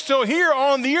people still here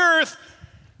on the earth,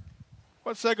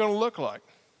 what's that going to look like?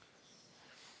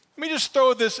 Let me just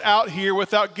throw this out here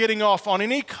without getting off on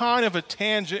any kind of a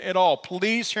tangent at all.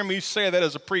 Please hear me say that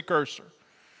as a precursor.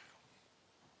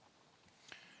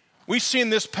 We've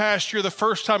seen this past year, the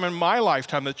first time in my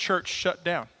lifetime, the church shut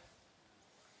down.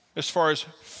 as far as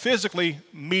physically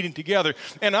meeting together.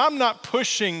 And I'm not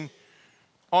pushing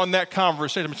on that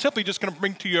conversation. I'm simply just going to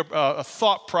bring to you a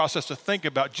thought process to think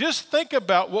about. Just think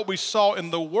about what we saw in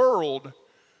the world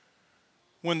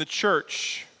when the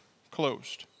church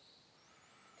closed.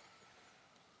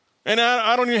 And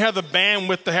I don't even have the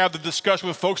bandwidth to have the discussion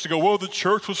with folks to go, well, the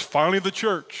church was finally the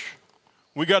church.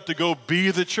 We got to go be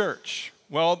the church.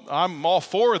 Well, I'm all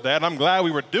for that, and I'm glad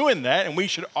we were doing that, and we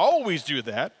should always do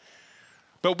that.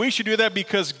 But we should do that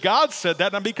because God said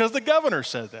that, not because the governor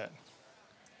said that.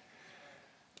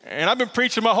 And I've been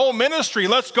preaching my whole ministry,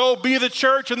 let's go be the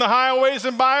church in the highways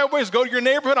and byways, go to your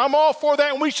neighborhood. I'm all for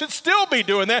that, and we should still be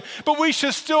doing that, but we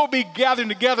should still be gathering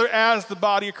together as the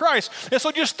body of Christ. And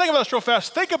so just think about this real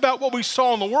fast. Think about what we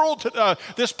saw in the world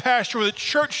this past year where the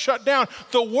church shut down.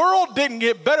 The world didn't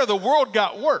get better, the world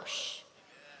got worse.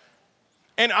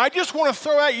 And I just want to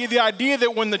throw at you the idea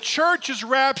that when the church is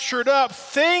raptured up,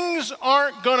 things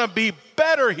aren't going to be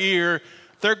better here.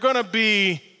 They're going to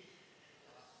be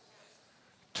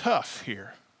tough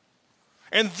here.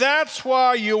 And that's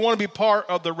why you want to be part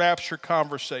of the rapture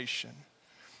conversation.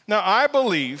 Now, I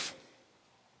believe,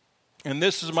 and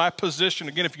this is my position,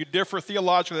 again, if you differ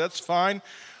theologically, that's fine.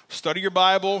 Study your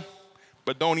Bible,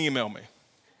 but don't email me.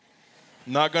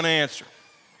 I'm not going to answer.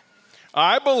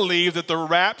 I believe that the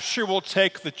rapture will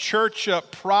take the church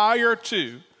up prior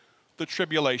to the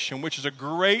tribulation, which is a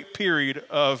great period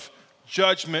of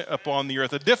judgment upon the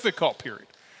earth, a difficult period.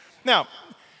 Now,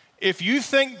 if you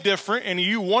think different and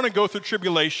you want to go through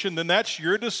tribulation, then that's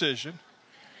your decision.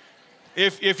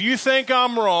 If you think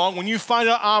I'm wrong, when you find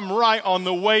out I'm right on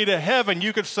the way to heaven,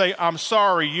 you could say, I'm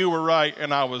sorry, you were right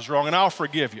and I was wrong, and I'll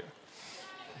forgive you.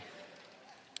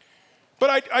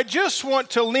 But I just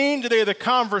want to lean today the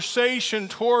conversation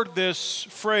toward this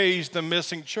phrase, the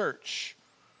missing church.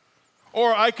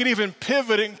 Or I could even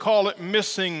pivot it and call it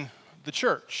missing the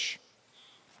church.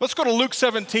 Let's go to Luke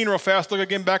 17 real fast. Look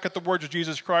again back at the words of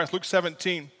Jesus Christ. Luke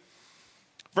 17,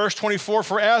 verse 24.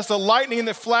 For as the lightning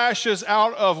that flashes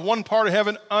out of one part of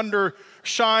heaven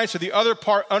shines to the other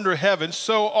part under heaven,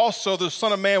 so also the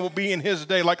Son of Man will be in his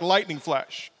day like lightning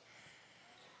flash.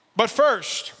 But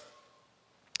first,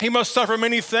 he must suffer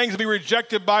many things and be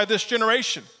rejected by this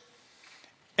generation.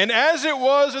 And as it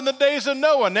was in the days of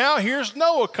Noah, now here's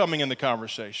Noah coming in the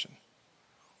conversation.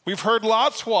 We've heard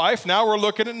Lot's wife, now we're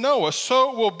looking at Noah.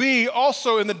 So it will be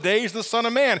also in the days of the Son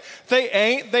of Man. They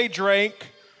ate, they drank,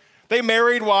 they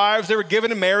married wives, they were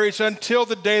given in marriage until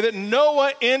the day that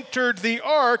Noah entered the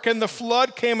ark and the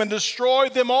flood came and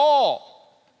destroyed them all.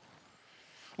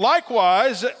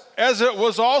 Likewise, as it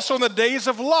was also in the days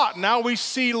of Lot. Now we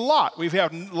see Lot. We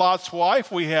have Lot's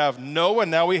wife, we have Noah,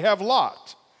 now we have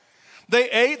Lot. They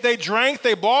ate, they drank,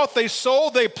 they bought, they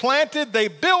sold, they planted, they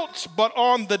built, but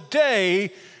on the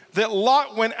day that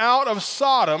Lot went out of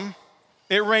Sodom,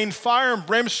 it rained fire and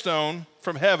brimstone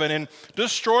from heaven and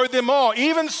destroyed them all.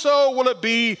 Even so will it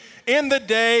be in the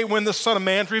day when the Son of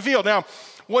Man is revealed. Now,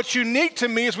 what's unique to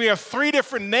me is we have three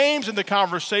different names in the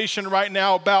conversation right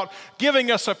now about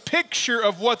giving us a picture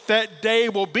of what that day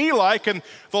will be like. And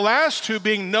the last two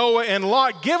being Noah and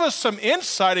Lot give us some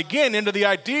insight again into the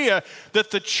idea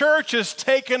that the church is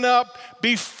taken up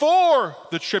before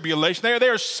the tribulation. They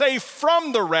are safe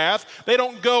from the wrath. They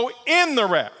don't go in the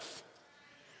wrath.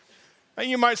 And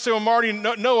you might say, well, Marty,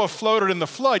 Noah floated in the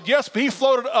flood. Yes, but he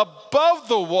floated above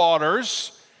the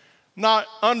waters, not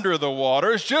under the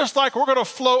waters, just like we're going to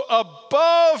float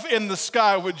above in the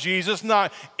sky with Jesus,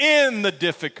 not in the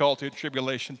difficulty of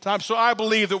tribulation time. So I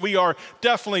believe that we are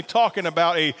definitely talking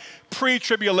about a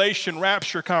pre-tribulation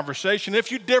rapture conversation.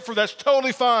 If you differ, that's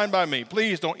totally fine by me.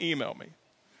 Please don't email me.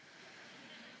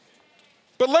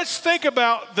 But let's think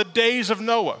about the days of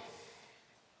Noah.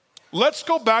 Let's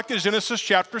go back to Genesis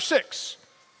chapter 6.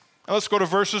 Now let's go to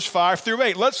verses 5 through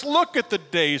 8. Let's look at the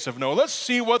days of Noah. Let's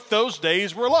see what those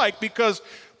days were like, because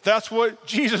that's what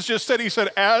Jesus just said. He said,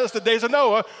 as the days of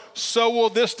Noah, so will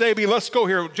this day be. Let's go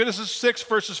here. Genesis 6,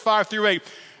 verses 5 through 8.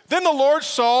 Then the Lord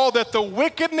saw that the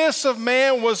wickedness of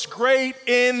man was great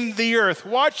in the earth.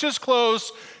 Watch this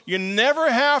close. You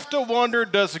never have to wonder,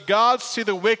 does God see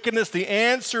the wickedness? The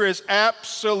answer is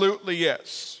absolutely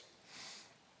yes.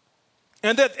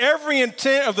 And that every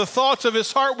intent of the thoughts of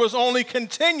his heart was only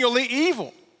continually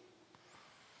evil.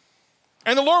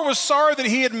 And the Lord was sorry that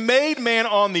he had made man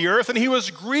on the earth, and he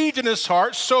was grieved in his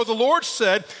heart. So the Lord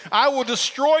said, I will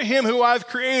destroy him who I've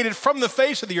created from the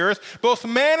face of the earth, both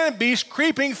man and beast,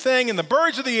 creeping thing, and the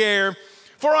birds of the air,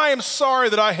 for I am sorry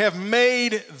that I have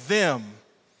made them.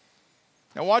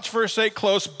 Now watch verse 8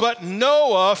 close. But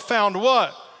Noah found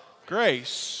what?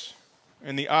 Grace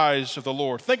in the eyes of the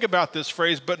Lord. Think about this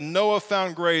phrase, but Noah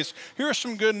found grace. Here's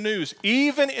some good news.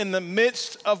 Even in the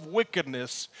midst of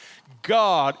wickedness,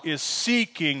 God is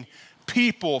seeking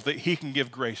people that he can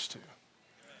give grace to.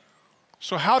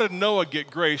 So how did Noah get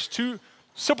grace? Two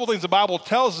simple things the Bible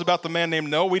tells us about the man named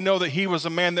Noah. We know that he was a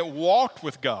man that walked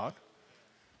with God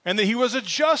and that he was a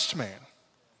just man.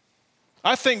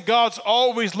 I think God's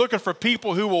always looking for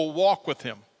people who will walk with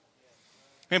him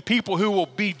and people who will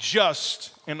be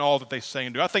just in all that they say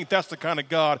and do. I think that's the kind of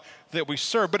God that we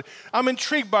serve. But I'm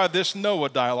intrigued by this Noah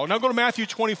dialogue. Now go to Matthew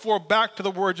 24, back to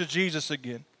the words of Jesus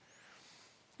again.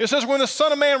 It says, when the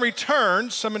Son of Man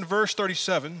returns, I'm in verse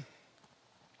 37,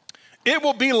 it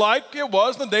will be like it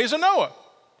was in the days of Noah.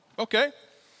 Okay?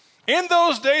 In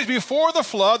those days before the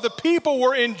flood, the people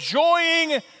were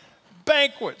enjoying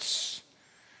banquets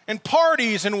and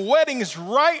parties and weddings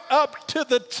right up to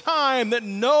the time that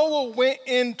Noah went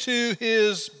into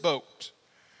his boat.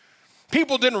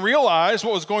 People didn't realize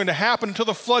what was going to happen until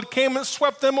the flood came and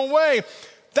swept them away.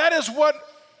 That is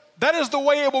the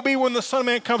way it will be when the Son of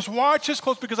Man comes. Watch this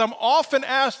close, because I'm often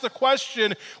asked the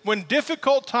question when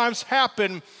difficult times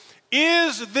happen,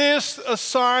 is this a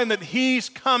sign that he's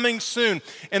coming soon?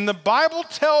 And the Bible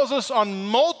tells us on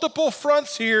multiple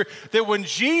fronts here that when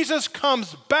Jesus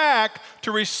comes back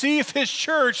to receive his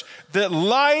church, that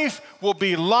life will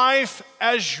be life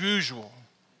as usual.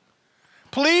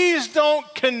 Please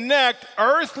don't connect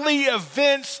earthly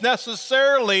events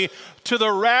necessarily to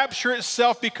the rapture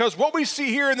itself, because what we see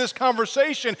here in this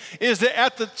conversation is that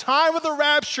at the time of the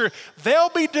rapture, they'll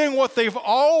be doing what they've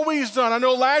always done. I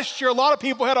know last year a lot of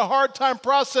people had a hard time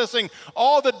processing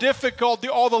all the difficulty,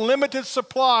 all the limited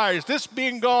supplies, this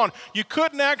being gone. You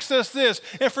couldn't access this.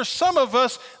 And for some of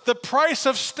us, the price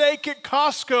of steak at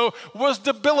Costco was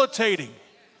debilitating.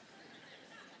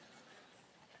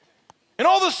 And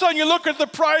all of a sudden you look at the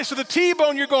price of the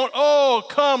T-bone, you're going, oh,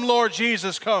 come, Lord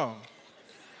Jesus, come.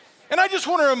 And I just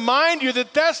want to remind you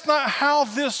that that's not how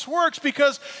this works,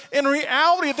 because in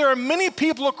reality, there are many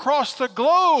people across the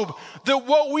globe that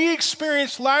what we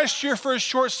experienced last year for a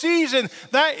short season,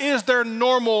 that is their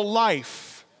normal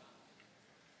life.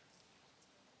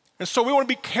 And so we want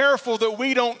to be careful that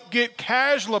we don't get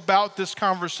casual about this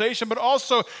conversation, but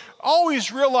also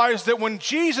always realize that when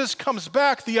Jesus comes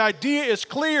back, the idea is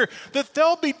clear that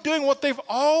they'll be doing what they've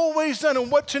always done.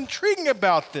 And what's intriguing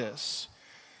about this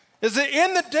is that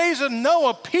in the days of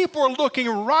Noah, people are looking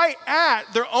right at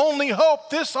their only hope.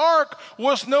 This ark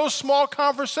was no small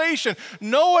conversation.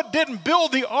 Noah didn't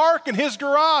build the ark in his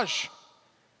garage.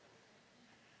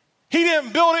 He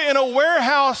didn't build it in a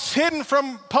warehouse hidden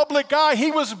from public eye.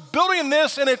 He was building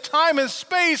this in a time and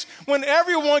space when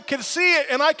everyone could see it.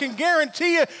 And I can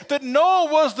guarantee you that Noah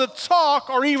was the talk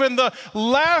or even the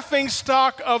laughing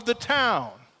stock of the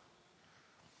town.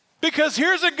 Because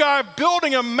here's a guy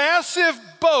building a massive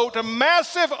boat, a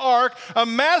massive ark, a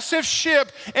massive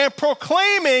ship, and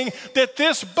proclaiming that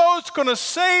this boat's going to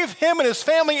save him and his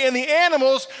family and the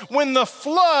animals when the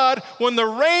flood, when the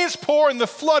rains pour and the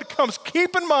flood comes.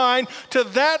 Keep in mind, to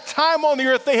that time on the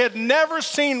earth, they had never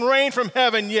seen rain from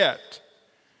heaven yet.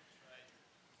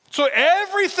 So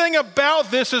everything about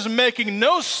this is making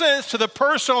no sense to the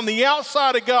person on the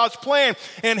outside of God's plan.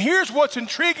 And here's what's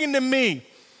intriguing to me.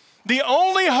 The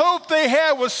only hope they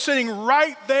had was sitting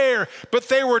right there, but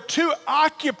they were too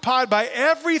occupied by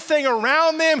everything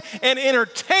around them and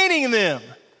entertaining them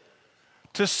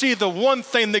to see the one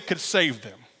thing that could save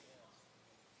them.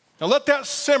 Now let that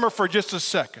simmer for just a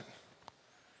second,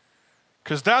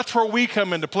 because that's where we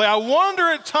come into play. I wonder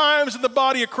at times in the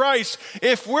body of Christ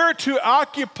if we're too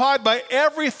occupied by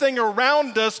everything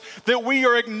around us that we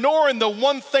are ignoring the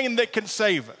one thing that can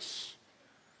save us.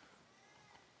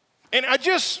 And I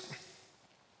just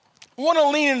want to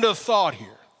lean into a thought here.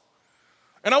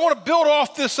 And I want to build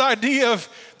off this idea of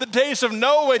the days of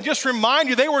Noah and just remind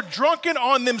you, they were drunken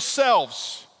on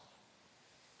themselves.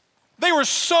 They were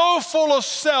so full of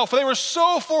self. They were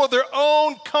so full of their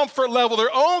own comfort level,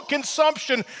 their own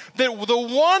consumption, that the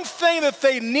one thing that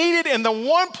they needed and the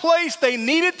one place they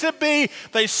needed to be,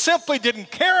 they simply didn't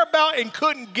care about and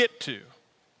couldn't get to.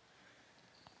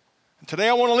 Today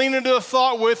I want to lean into a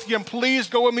thought with you, and please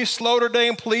go with me slow today,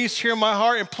 and please hear my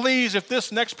heart, and please, if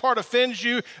this next part offends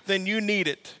you, then you need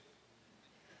it.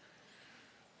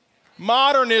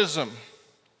 Modernism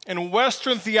and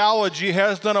Western theology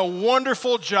has done a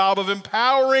wonderful job of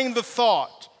empowering the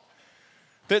thought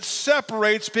that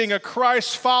separates being a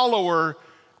Christ follower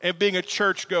and being a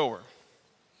church goer.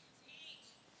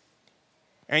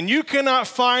 And you cannot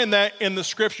find that in the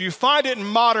scripture. You find it in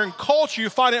modern culture. You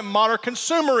find it in modern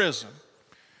consumerism.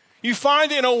 You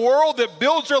find it in a world that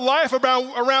builds their life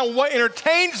around what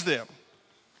entertains them.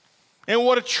 and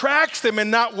what attracts them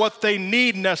and not what they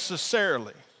need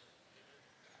necessarily.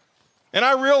 And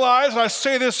I realize, and I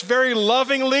say this very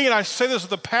lovingly, and I say this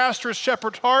with a pastor's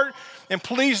shepherd's heart, and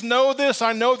please know this,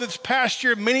 I know this past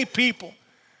year many people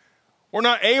were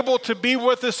not able to be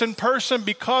with us in person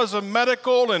because of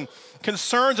medical and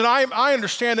concerns, and I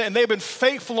understand that, and they've been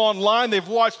faithful online. They've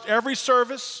watched every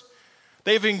service.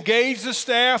 They've engaged the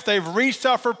staff. They've reached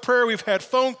out for prayer. We've had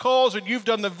phone calls, and you've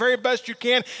done the very best you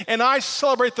can. And I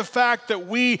celebrate the fact that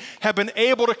we have been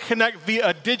able to connect via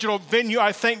a digital venue.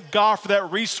 I thank God for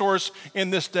that resource in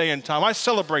this day and time. I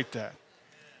celebrate that.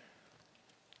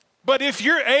 But if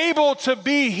you're able to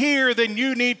be here, then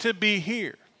you need to be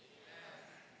here.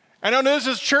 I know this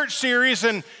is a church series,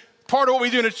 and part of what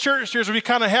we do in a church series is we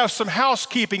kind of have some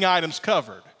housekeeping items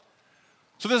covered.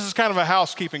 So this is kind of a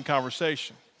housekeeping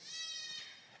conversation.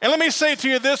 And let me say to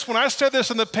you this, when I said this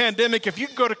in the pandemic, if you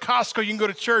can go to Costco, you can go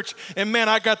to church, and man,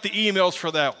 I got the emails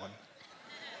for that one.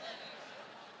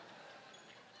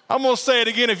 I'm going to say it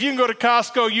again, if you can go to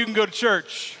Costco, you can go to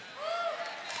church.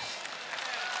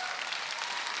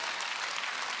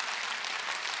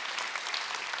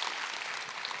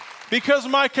 Because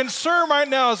my concern right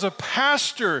now as a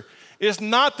pastor is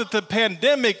not that the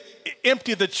pandemic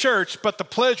emptied the church, but the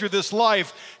pleasure of this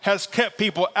life has kept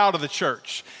people out of the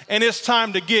church. And it's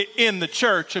time to get in the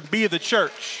church and be the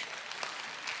church.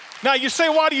 Now you say,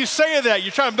 why do you say that?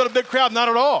 You're trying to build a big crowd? Not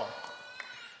at all.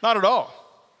 Not at all.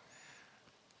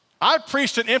 I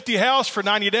preached an empty house for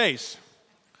 90 days.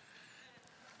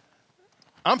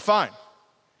 I'm fine.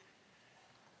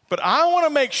 But I want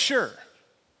to make sure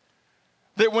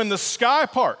that when the sky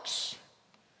parts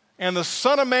and the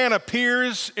Son of Man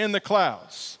appears in the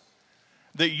clouds,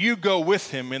 that you go with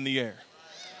him in the air.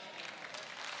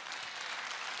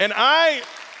 And I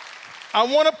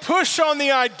want to push on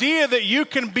the idea that you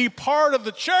can be part of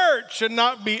the church and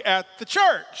not be at the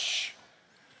church.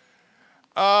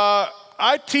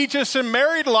 I teach us in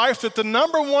married life that the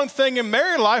number one thing in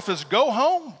married life is go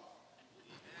home.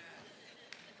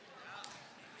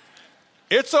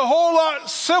 It's a whole lot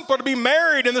simpler to be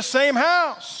married in the same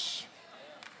house.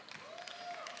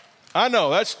 I know,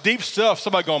 that's deep stuff.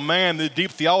 Somebody going, man, the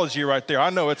deep theology right there. I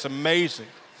know, it's amazing.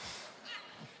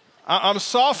 I'm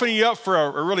softening you up for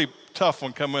a really tough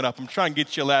one coming up. I'm trying to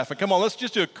get you laughing. Come on, let's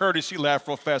just do a courtesy laugh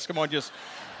real fast. Come on, just,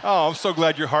 oh, I'm so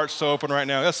glad your heart's so open right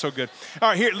now. That's so good. All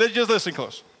right, here, just listen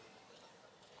close.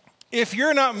 If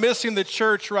you're not missing the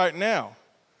church right now,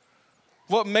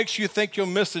 what makes you think you'll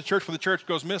miss the church when the church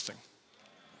goes missing?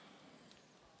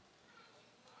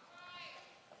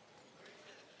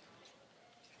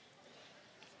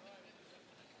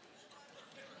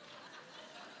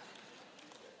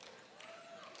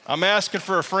 I'm asking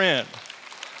for a friend.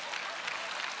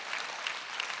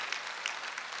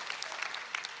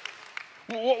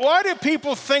 Why do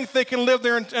people think they can live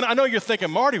there? And I know you're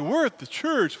thinking, Marty, we're at the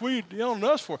church. What are you yelling at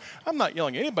us for? I'm not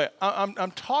yelling at anybody.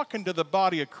 I'm talking to the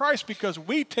body of Christ because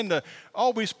we tend to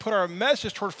always put our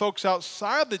message toward folks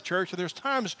outside the church. And there's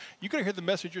times you got to hear the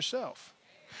message yourself.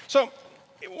 So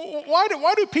why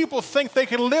do people think they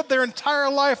can live their entire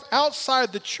life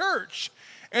outside the church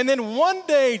and then one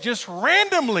day just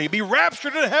randomly be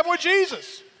raptured into heaven with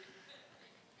Jesus?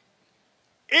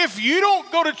 If you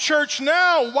don't go to church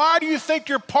now, why do you think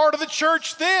you're part of the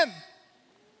church then?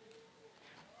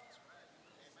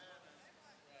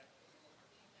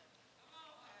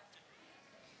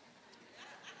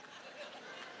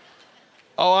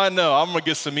 Oh, I know. I'm going to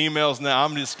get some emails now.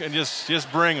 I'm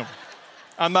just bring them.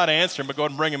 I'm not answering, but go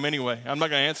ahead and bring them anyway. I'm not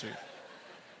going to answer you.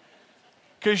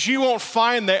 Because you won't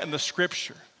find that in the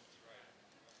Scripture.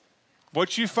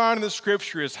 What you find in the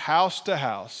Scripture is house to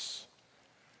house.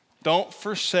 Don't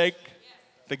forsake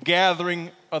the gathering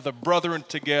of the brethren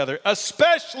together,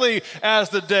 especially as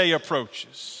the day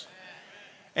approaches.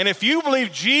 And if you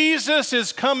believe Jesus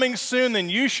is coming soon, then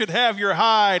you should have your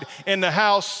hide in the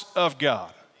house of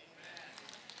God.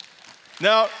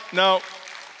 No,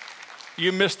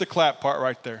 you missed the clap part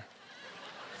right there.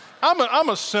 I'm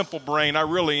a simple brain, I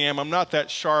really am. I'm not that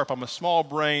sharp. I'm a small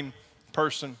brain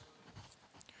person.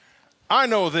 I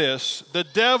know this, the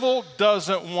devil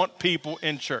doesn't want people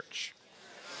in church.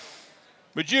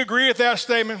 Would you agree with that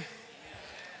statement?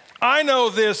 I know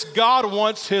this, God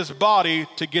wants his body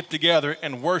to get together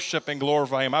and worship and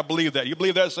glorify him. I believe that. You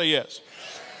believe that? Say yes.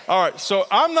 All right, so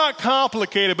I'm not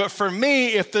complicated, but for me,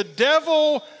 if the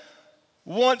devil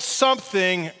wants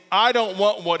something, I don't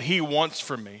want what he wants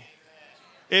for me.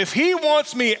 If he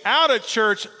wants me out of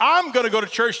church, I'm going to go to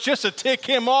church just to tick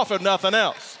him off if nothing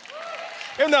else.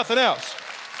 If nothing else.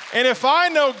 And if I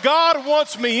know God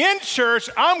wants me in church,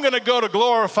 I'm going to go to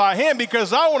glorify him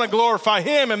because I want to glorify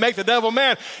him and make the devil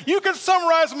mad. You can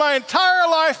summarize my entire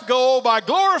life goal by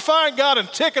glorifying God and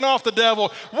ticking off the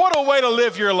devil. What a way to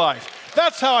live your life.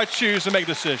 That's how I choose to make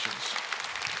decisions.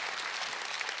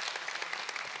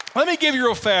 Let me give you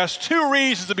real fast 2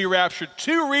 reasons to be raptured.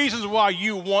 2 reasons why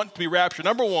you want to be raptured.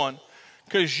 Number 1,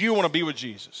 because you want to be with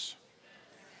Jesus.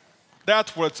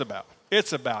 That's what it's about.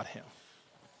 It's about him.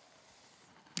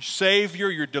 Your Savior,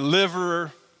 your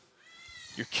deliverer,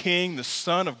 your King, the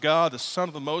Son of God, the Son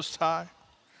of the Most High.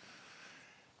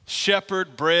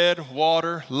 Shepherd, bread,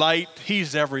 water, light.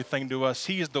 He's everything to us.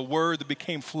 He is the Word that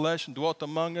became flesh and dwelt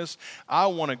among us. I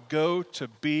want to go to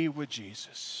be with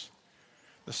Jesus.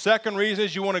 The second reason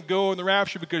is you want to go in the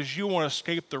rapture because you want to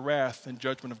escape the wrath and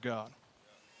judgment of God.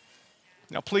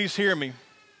 Now, please hear me.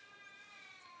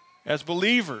 As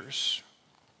believers,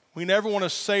 we never want to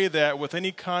say that with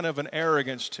any kind of an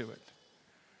arrogance to it.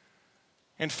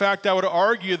 In fact, I would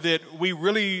argue that we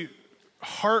really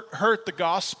hurt the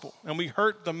gospel and we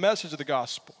hurt the message of the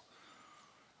gospel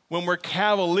when we're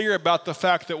cavalier about the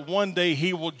fact that one day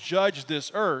he will judge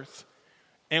this earth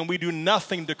and we do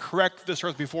nothing to correct this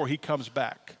earth before he comes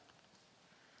back.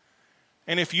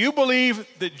 And if you believe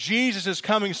that Jesus is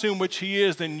coming soon, which he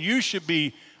is, then you should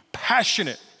be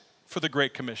passionate for the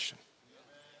Great Commission.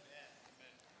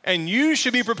 And you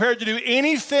should be prepared to do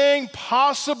anything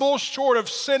possible short of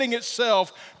sinning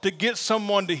itself to get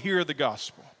someone to hear the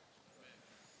gospel.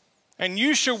 And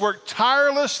you should work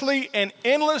tirelessly and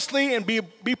endlessly and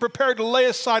be prepared to lay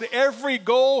aside every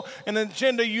goal and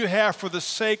agenda you have for the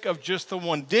sake of just the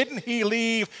one. Didn't he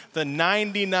leave the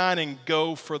 99 and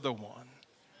go for the one?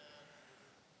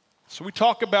 So we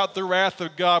talk about the wrath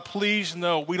of God. Please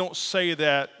know we don't say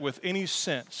that with any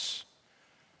sense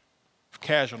of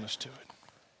casualness to it.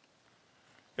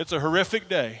 It's a horrific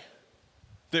day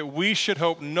that we should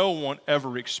hope no one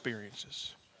ever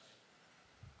experiences.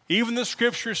 Even the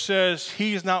scripture says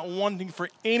he is not wanting for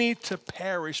any to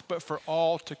perish, but for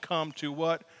all to come to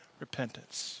what?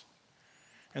 Repentance.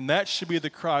 And that should be the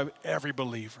cry of every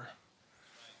believer.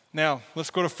 Now, let's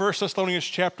go to 1 Thessalonians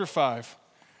chapter 5.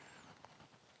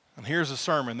 And here's the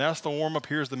sermon. That's the warm-up.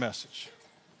 Here's the message.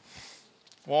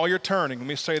 While you're turning, let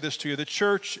me say this to you. The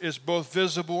church is both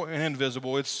visible and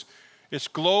invisible. It's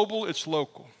global, it's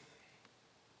local.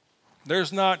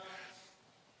 There's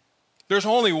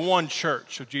only one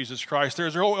church of Jesus Christ.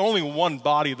 There's only one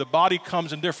body. The body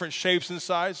comes in different shapes and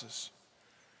sizes.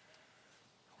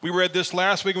 We read this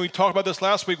last week and we talked about this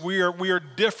last week. We are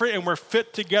different and we're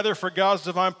fit together for God's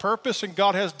divine purpose, and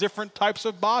God has different types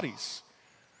of bodies.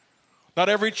 Not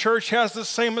every church has the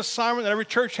same assignment. Not every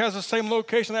church has the same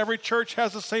location. Not every church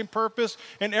has the same purpose.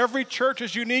 And every church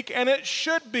is unique, and it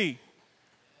should be,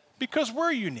 because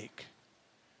we're unique.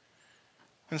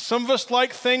 And some of us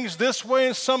like things this way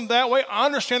and some that way. I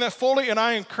understand that fully, and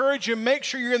I encourage you, make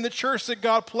sure you're in the church that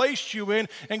God placed you in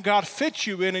and God fits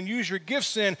you in, and use your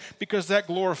gifts in, because that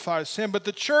glorifies him. But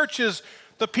the church is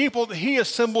the people that he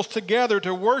assembles together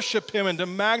to worship him and to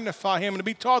magnify him and to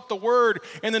be taught the word,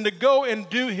 and then to go and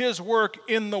do his work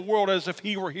in the world as if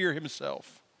he were here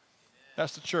himself.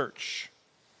 That's the church.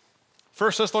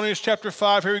 1 Thessalonians chapter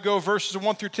 5, here we go, verses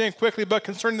 1 through 10 quickly. But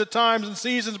concerning the times and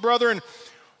seasons, brethren,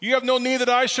 you have no need that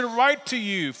I should write to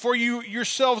you, for you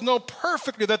yourselves know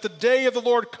perfectly that the day of the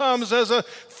Lord comes as a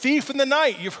thief in the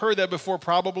night. You've heard that before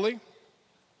probably.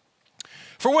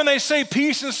 For when they say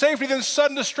peace and safety, then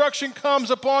sudden destruction comes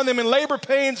upon them, and labor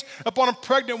pains upon a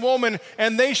pregnant woman,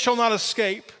 and they shall not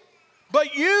escape.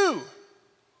 But you,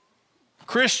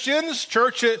 Christians,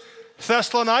 church at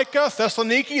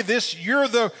Thessaloniki, you're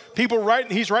the people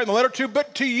he's writing the letter to,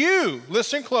 but to you,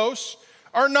 listen close,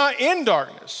 are not in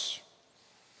darkness,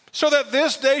 so that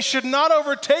this day should not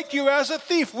overtake you as a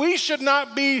thief. We should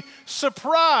not be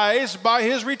surprised by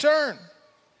his return.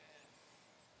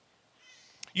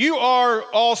 You are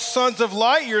all sons of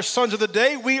light, you're sons of the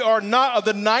day. We are not of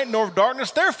the night nor of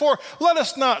darkness. Therefore, let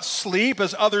us not sleep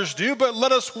as others do, but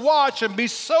let us watch and be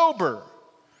sober.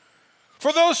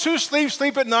 For those who sleep,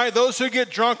 sleep at night. Those who get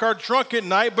drunk are drunk at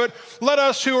night. But let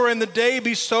us who are in the day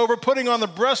be sober, putting on the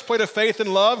breastplate of faith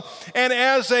and love, and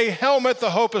as a helmet,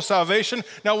 the hope of salvation.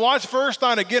 Now watch verse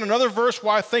 9 again, another verse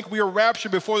where I think we are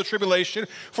raptured before the tribulation.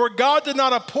 For God did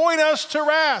not appoint us to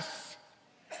wrath,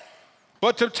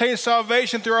 but to obtain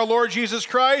salvation through our Lord Jesus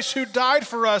Christ, who died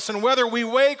for us. And whether we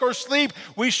wake or sleep,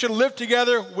 we should live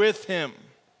together with him.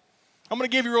 I'm going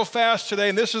to give you real fast today,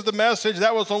 and this is the message.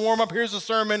 That was the warm-up. Here's the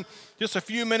sermon, just a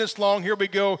few minutes long. Here we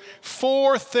go.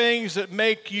 4 things that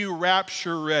make you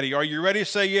rapture ready. Are you ready?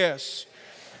 Say yes.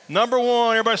 Number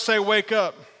 1, everybody say wake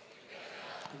up.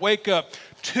 Wake up.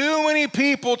 Too many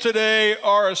people today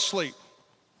are asleep.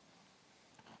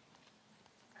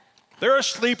 They're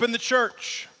asleep in the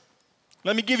church.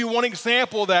 Let me give you one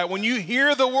example of that. When you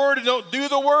hear the word and don't do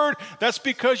the word, that's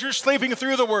because you're sleeping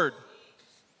through the word.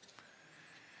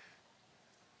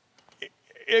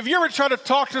 Have you ever tried to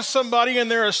talk to somebody and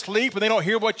they're asleep and they don't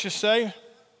hear what you say?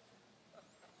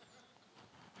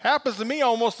 Happens to me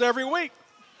almost every week.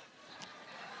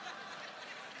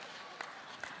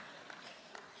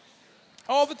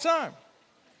 All the time.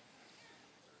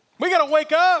 We got to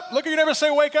wake up. Look at your neighbor and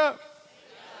say, wake up.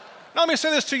 Now let me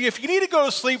say this to you. If you need to go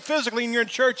to sleep physically and you're in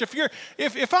church,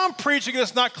 if I'm preaching and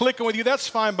it's not clicking with you, that's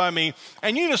fine by me.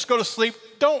 And you just go to sleep,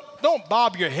 don't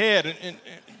bob your head and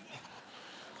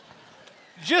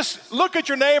just look at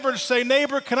your neighbor and say,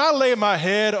 neighbor, can I lay my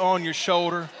head on your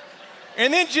shoulder?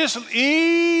 And then just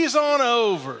ease on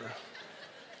over.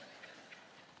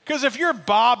 Because if you're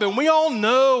bobbing, we all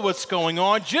know what's going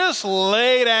on. Just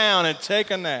lay down and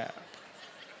take a nap.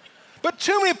 But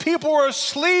too many people are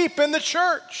asleep in the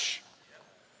church.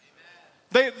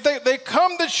 They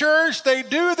come to church, they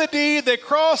do the deed, they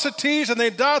cross the T's and they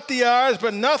dot the I's,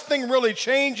 but nothing really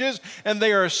changes, and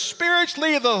they are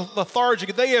spiritually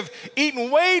lethargic. They have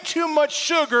eaten way too much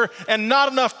sugar and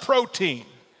not enough protein,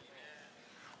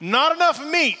 not enough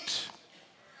meat,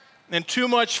 and too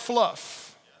much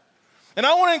fluff. And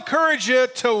I want to encourage you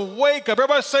to wake up.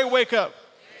 Everybody say, wake up.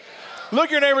 Look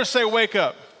at your neighbor and say, wake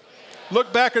up.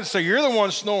 Look back and say, you're the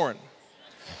one snoring.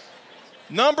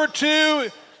 Number two,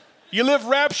 you live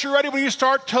rapture ready when you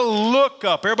start to look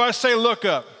up. Everybody say, look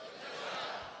up.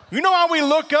 You know how we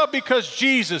look up? Because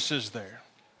Jesus is there.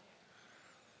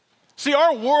 See,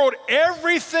 our world,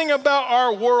 everything about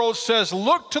our world says,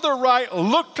 look to the right,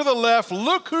 look to the left,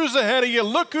 look who's ahead of you,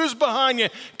 look who's behind you.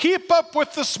 Keep up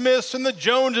with the Smiths and the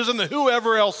Joneses and the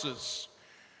whoever else's.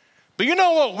 But you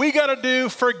know what we got to do?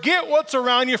 Forget what's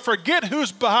around you, forget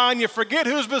who's behind you, forget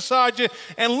who's beside you,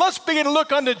 and let's begin to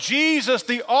look unto Jesus,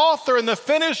 the author and the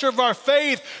finisher of our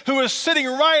faith, who is sitting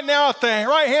right now at the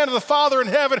right hand of the Father in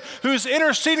heaven, who's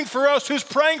interceding for us, who's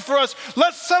praying for us.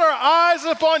 Let's set our eyes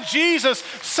upon Jesus,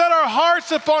 set our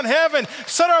hearts upon heaven,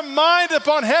 set our mind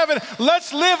upon heaven.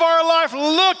 Let's live our life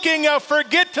looking up,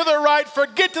 forget to the right,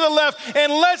 forget to the left,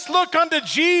 and let's look unto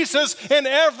Jesus in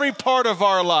every part of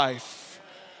our life.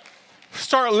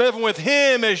 Start living with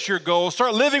Him as your goal.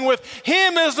 Start living with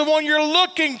Him as the one you're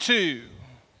looking to.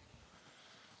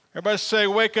 Everybody say,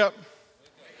 wake up.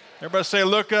 Everybody say,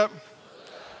 look up.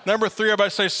 Number three, everybody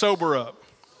say, sober up.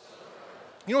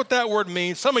 You know what that word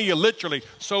means? Some of you literally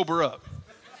sober up.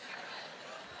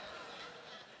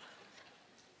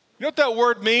 You know what that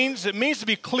word means? It means to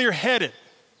be clear-headed.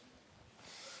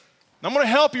 I'm going to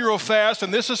help you real fast,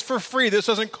 and this is for free. This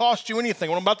doesn't cost you anything.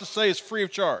 What I'm about to say is free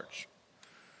of charge.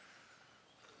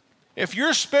 If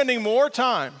you're spending more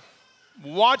time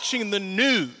watching the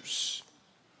news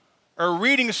or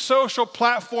reading social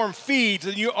platform feeds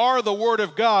than you are the Word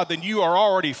of God, then you are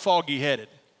already foggy-headed.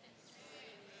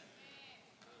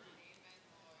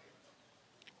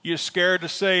 You're scared to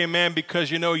say amen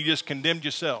because you know you just condemned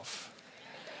yourself.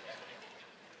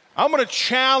 I'm going to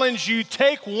challenge you,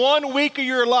 take 1 week of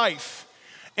your life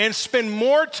and spend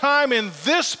more time in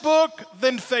this book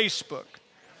than Facebook.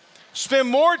 Spend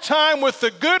more time with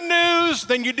the good news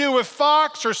than you do with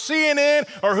Fox or CNN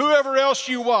or whoever else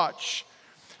you watch.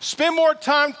 Spend more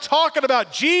time talking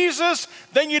about Jesus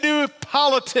than you do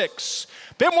politics.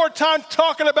 Spend more time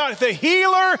talking about the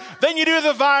healer than you do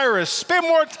the virus. Spend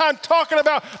more time talking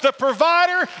about the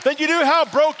provider than you do how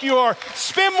broke you are.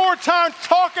 Spend more time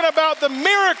talking about the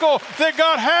miracle that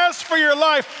God has for your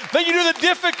life than you do the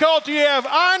difficulty you have.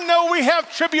 I know we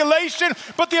have tribulation,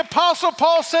 but the Apostle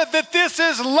Paul said that this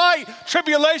is light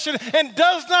tribulation and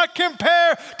does not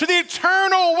compare to the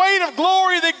eternal weight of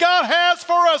glory that God has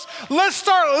for us. Let's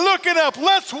start looking up.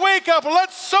 Let's wake up.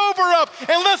 Let's sober up.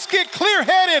 And let's get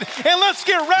clear-headed. And let's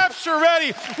get rapture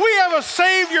ready. We have a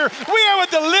Savior. We have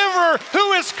a deliverer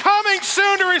who is coming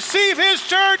soon to receive His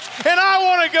church, and I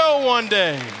want to go one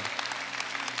day.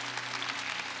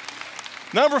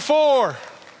 Number 4.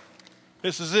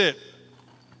 This is it.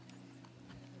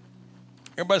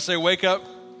 Everybody say, wake up.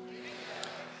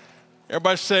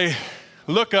 Everybody say,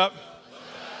 look up.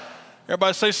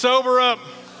 Everybody say, sober up.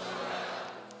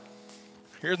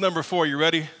 Here's number 4. You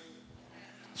ready?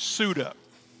 Suit up.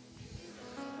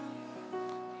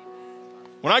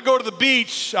 When I go to the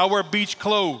beach, I wear beach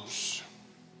clothes.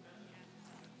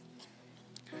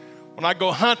 When I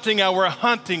go hunting, I wear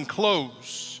hunting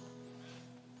clothes.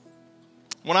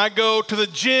 When I go to the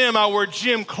gym, I wear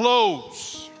gym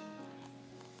clothes.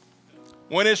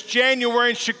 When it's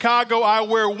January in Chicago, I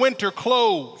wear winter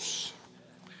clothes.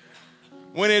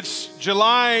 When it's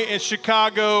July in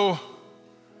Chicago,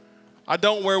 I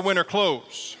don't wear winter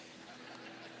clothes.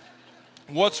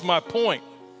 What's my point?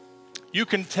 You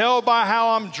can tell by how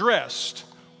I'm dressed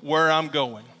where I'm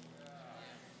going.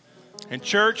 And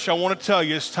church, I want to tell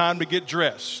you, it's time to get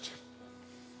dressed.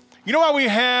 You know why we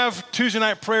have Tuesday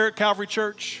night prayer at Calvary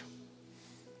Church?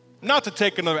 Not to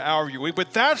take another hour of your week,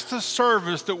 but that's the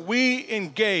service that we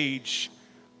engage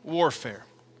warfare.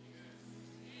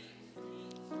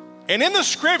 And in the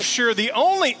scripture, the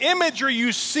only imagery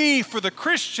you see for the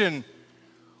Christian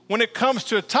when it comes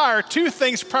to attire, two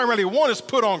things primarily. One is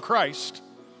put on Christ,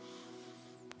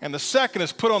 and the second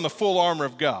is put on the full armor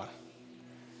of God.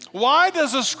 Why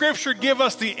does the scripture give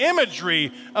us the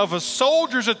imagery of a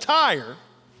soldier's attire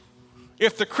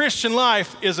if the Christian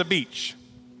life is a beach?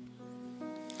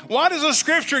 Why does the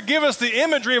scripture give us the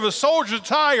imagery of a soldier's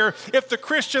attire if the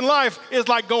Christian life is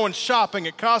like going shopping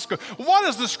at Costco? Why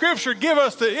does the scripture give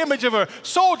us the image of a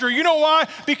soldier? You know why?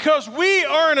 Because we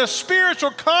are in a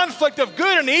spiritual conflict of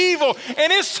good and evil,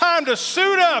 and it's time to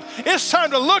suit up. It's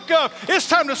time to look up. It's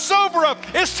time to sober up.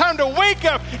 It's time to wake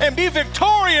up and be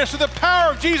victorious through the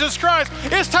power of Jesus Christ.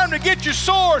 It's time to get your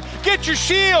sword, get your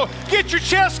shield, get your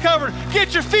chest covered,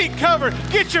 get your feet covered,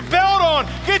 get your belt on,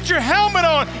 get your helmet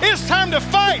on. It's time to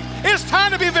fight. It's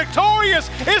time to be victorious.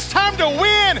 It's time to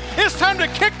win. It's time to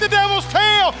kick the devil's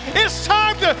tail. It's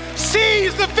time to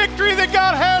seize the victory that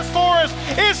God has for us.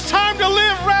 It's time to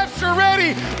live rapture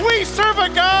ready. We serve a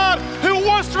God who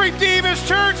wants to redeem his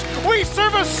church. We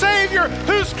serve a Savior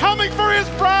who's coming for his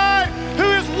bride, who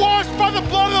is washed by the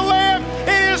blood of the Lamb.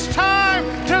 It is time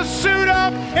to suit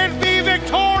up and be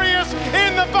victorious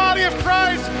in the body of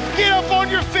Christ. Get up on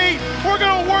your feet. We're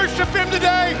going to worship him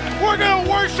today. We're going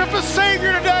to worship a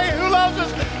Savior today who loves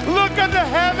us. Look unto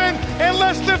heaven and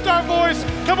let's lift our voice.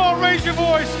 Come on, raise your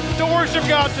voice to worship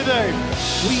God today.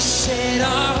 We set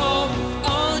our hope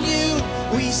on you.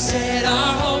 We set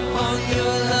our hope on your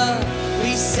love.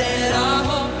 We set our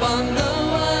hope on the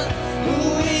one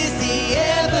who is the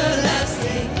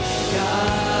everlasting God.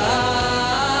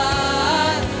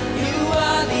 You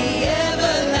are the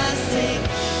everlasting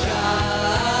God.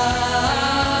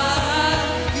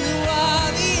 You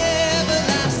are the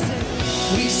everlasting.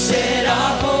 We set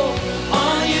our hope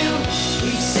on you.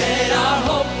 We set our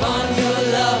hope on your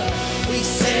love. We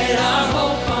set our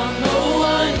hope on the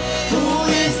one who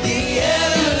is the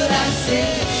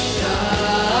everlasting God.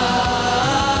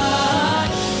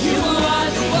 You are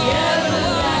the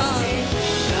everlasting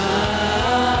God.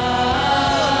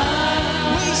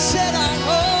 We set our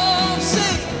hope,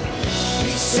 sing.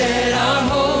 We set our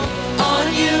hope on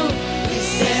you. We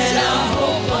set our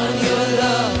hope on your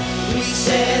love. We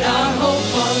set our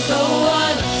hope on the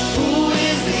one who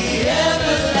is the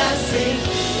everlasting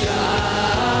God.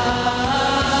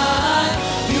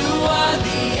 You are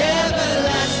the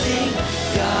everlasting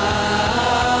God.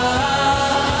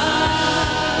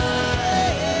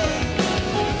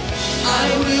 I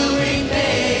will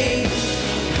remain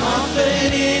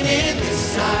confident in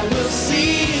this. I will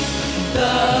see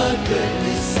the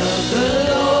goodness of the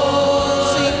Lord.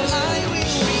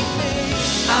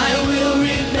 I will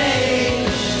remain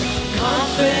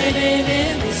confident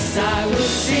in this. I will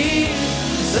see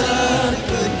the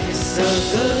goodness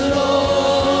of the Lord.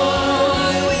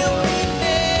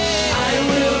 I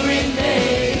will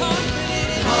remain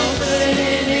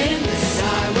confident in this.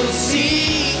 I will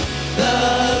see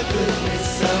the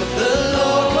goodness of the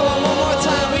Lord. Come on, one more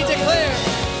time, we declare.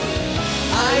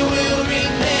 I will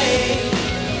remain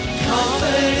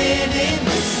confident in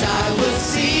this. I will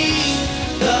see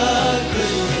the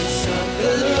goodness of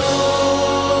the Lord.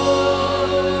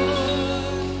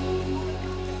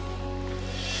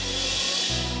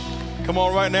 Come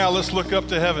on, right now, let's look up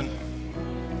to heaven.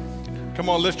 Come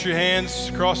on, lift your hands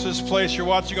across this place. You're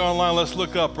watching online, let's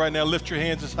look up right now. Lift your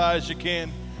hands as high as you can.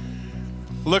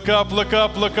 Look up, look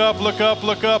up, look up, look up,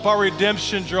 look up. Our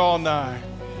redemption draw nigh.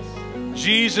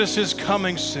 Jesus is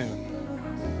coming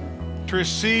soon to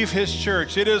receive his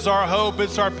church. It is our hope,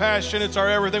 it's our passion, it's our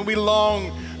everything. We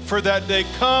long for that day.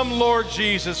 Come, Lord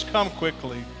Jesus, come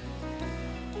quickly.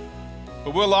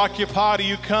 But we'll occupy till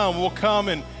you come. We'll come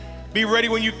and be ready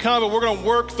when you come, but we're going to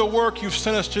work the work you've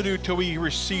sent us to do till we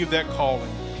receive that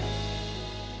calling.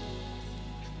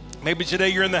 Maybe today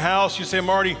you're in the house, you say,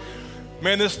 Marty,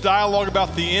 man, this dialogue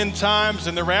about the end times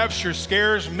and the rapture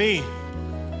scares me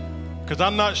because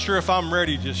I'm not sure if I'm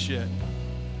ready just yet.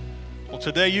 Well,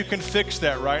 today you can fix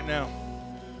that right now.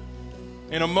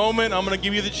 In a moment, I'm going to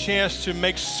give you the chance to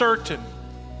make certain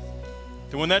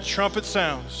that when that trumpet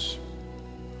sounds,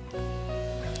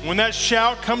 when that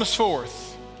shout comes forth,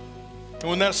 and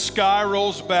when that sky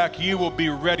rolls back, you will be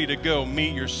ready to go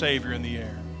meet your Savior in the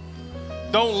air.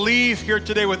 Don't leave here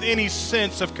today with any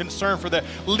sense of concern for that.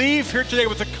 Leave here today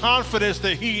with the confidence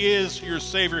that He is your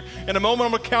Savior. In a moment,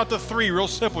 I'm going to count to 3, real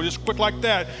simple, just quick like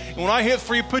that. And when I hit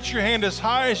 3, put your hand as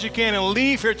high as you can and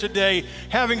leave here today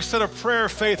having said a prayer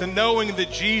of faith and knowing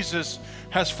that Jesus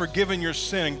has forgiven your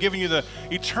sin and given you the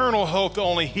eternal hope that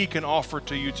only He can offer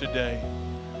to you today.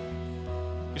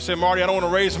 You say, Marty, I don't want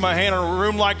to raise my hand in a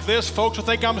room like this. Folks will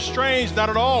think I'm strange. Not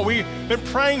at all. We've been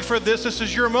praying for this. This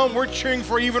is your moment. We're cheering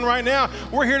for you even right now.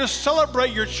 We're here to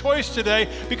celebrate your choice today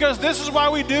because this is why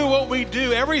we do what we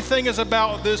do. Everything is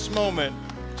about this moment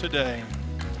today.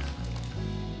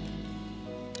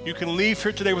 You can leave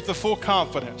here today with the full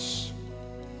confidence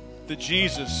that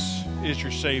Jesus is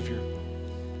your Savior.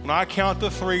 When I count to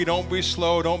 3, don't be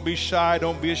slow, don't be shy,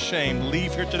 don't be ashamed.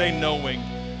 Leave here today knowing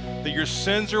that your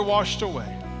sins are washed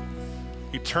away.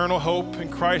 Eternal hope in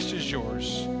Christ is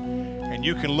yours. And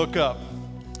you can look up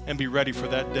and be ready for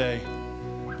that day.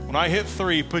 When I hit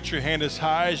 3, put your hand as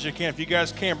high as you can. If you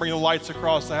guys can, bring the lights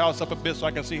across the house up a bit so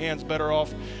I can see hands better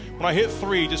off. When I hit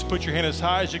 3, just put your hand as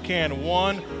high as you can.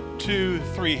 1, 2,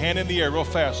 3. Hand in the air real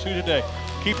fast. 2 today.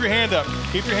 Keep your hand up.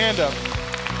 Keep your hand up.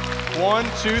 1,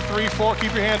 2, 3, 4.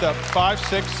 Keep your hand up. 5,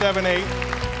 6, 7, 8,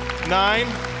 9,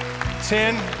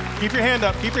 10. Keep your hand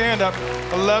up. Keep your hand up.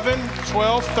 11,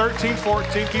 12, 13,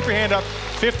 14. Keep your hand up.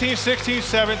 15, 16,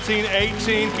 17,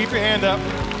 18. Keep your hand up.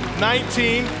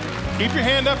 19. Keep your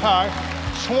hand up high.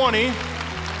 20,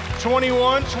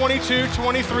 21, 22,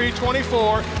 23,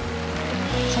 24,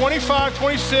 25,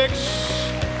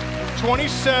 26,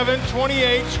 27,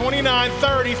 28, 29,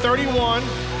 30, 31.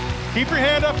 Keep your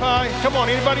hand up high. Come on,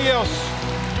 anybody else?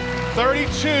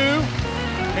 32.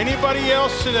 Anybody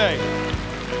else today?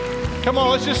 Come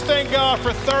on, let's just thank God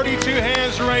for 32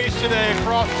 hands raised today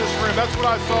across this room. That's what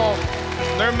I saw.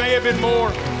 There may have been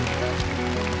more.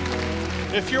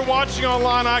 If you're watching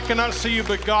online, I cannot see you,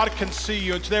 but God can see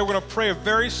you. And today we're going to pray a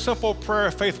very simple prayer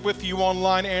of faith with you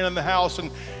online and in the house. And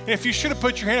if you should have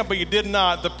put your hand up, but you did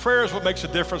not, the prayer is what makes a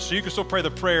difference. So you can still pray the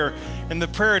prayer, and the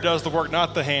prayer does the work,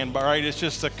 not the hand. All right, it's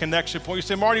just a connection point. You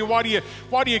say, Marty, why do you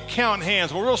count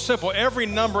hands? Well, real simple. Every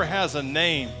number has a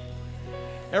name.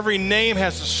 Every name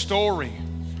has a story,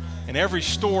 and every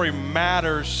story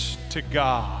matters to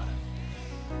God.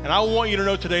 And I want you to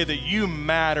know today that you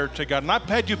matter to God. And I've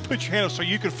had you put your hand up so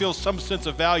you can feel some sense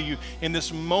of value in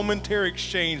this momentary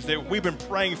exchange that we've been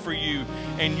praying for you,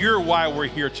 and you're why we're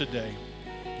here today.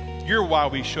 You're why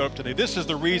we showed up today. This is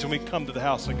the reason we come to the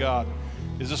house of God,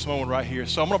 is this moment right here.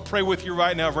 So I'm going to pray with you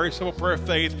right now, a very simple prayer of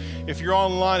faith. If you're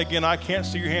online, again, I can't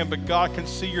see your hand, but God can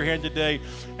see your hand today,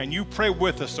 and you pray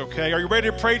with us, okay? Are you ready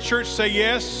to pray, church? Say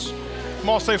yes. Come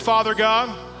on, say, Father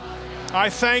God, I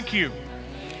thank you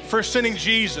for sending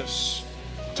Jesus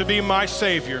to be my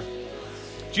Savior.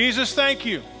 Jesus, thank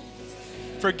you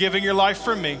for giving your life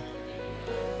for me.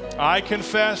 I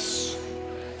confess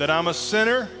that I'm a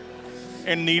sinner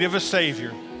in need of a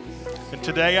Savior. And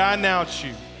today I announce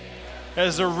you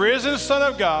as the risen Son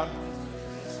of God,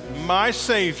 my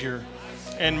Savior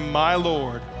and my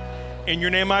Lord. In your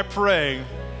name I pray,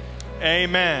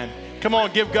 amen. Come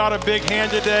on, give God a big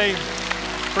hand today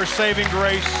for saving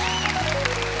grace.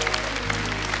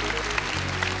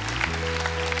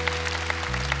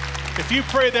 If you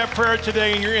prayed that prayer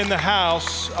today and you're in the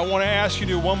house, I want to ask you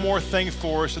to do one more thing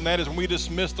for us, and that is when we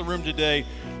dismiss the room today,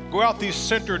 go out these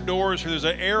center doors. There's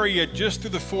an area just through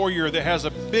the foyer that has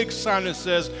a big sign that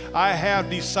says, I have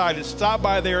decided. Stop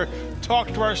by there, talk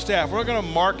to our staff. We're not going to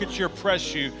market you or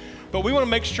press you, but we want to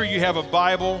make sure you have a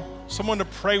Bible, someone to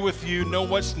pray with you, know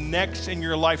what's next in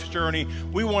your life's journey.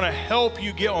 We want to help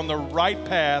you get on the right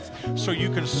path so you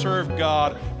can serve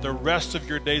God the rest of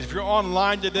your days. If you're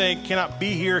online today and cannot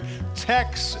be here,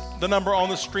 text the number on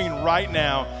the screen right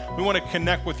now. We want to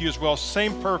connect with you as well.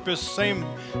 Same purpose, same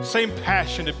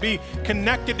passion to be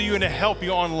connected to you and to help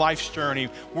you on life's journey.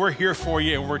 We're here for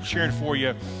you and we're cheering for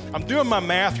you. I'm doing my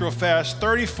math real fast.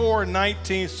 34 and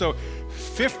 19, so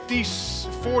 50,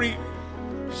 40,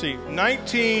 see,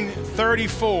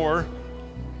 1934,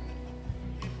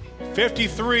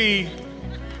 53,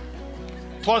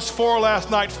 plus 4 last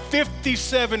night,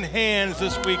 57 hands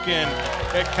this weekend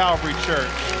at Calvary Church.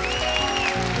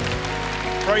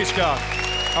 Praise God.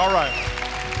 All right.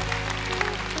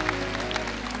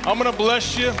 I'm going to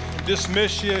bless you,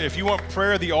 dismiss you. If you want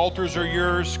prayer, the altars are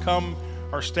yours. Come.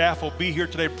 Our staff will be here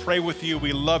today, pray with you.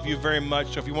 We love you very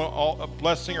much. So if you want a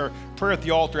blessing or prayer at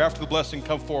the altar after the blessing,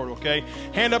 come forward, okay?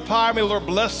 Hand up high. May the Lord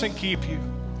bless and keep you.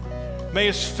 May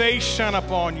His face shine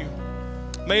upon you.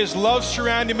 May His love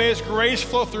surround you. May His grace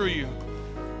flow through you.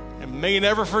 And may you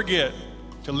never forget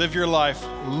to live your life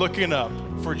looking up,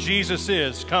 for Jesus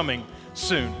is coming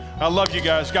soon. I love you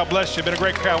guys. God bless you. Been a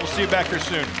great crowd. We'll see you back here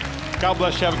soon. God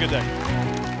bless you. Have a good day.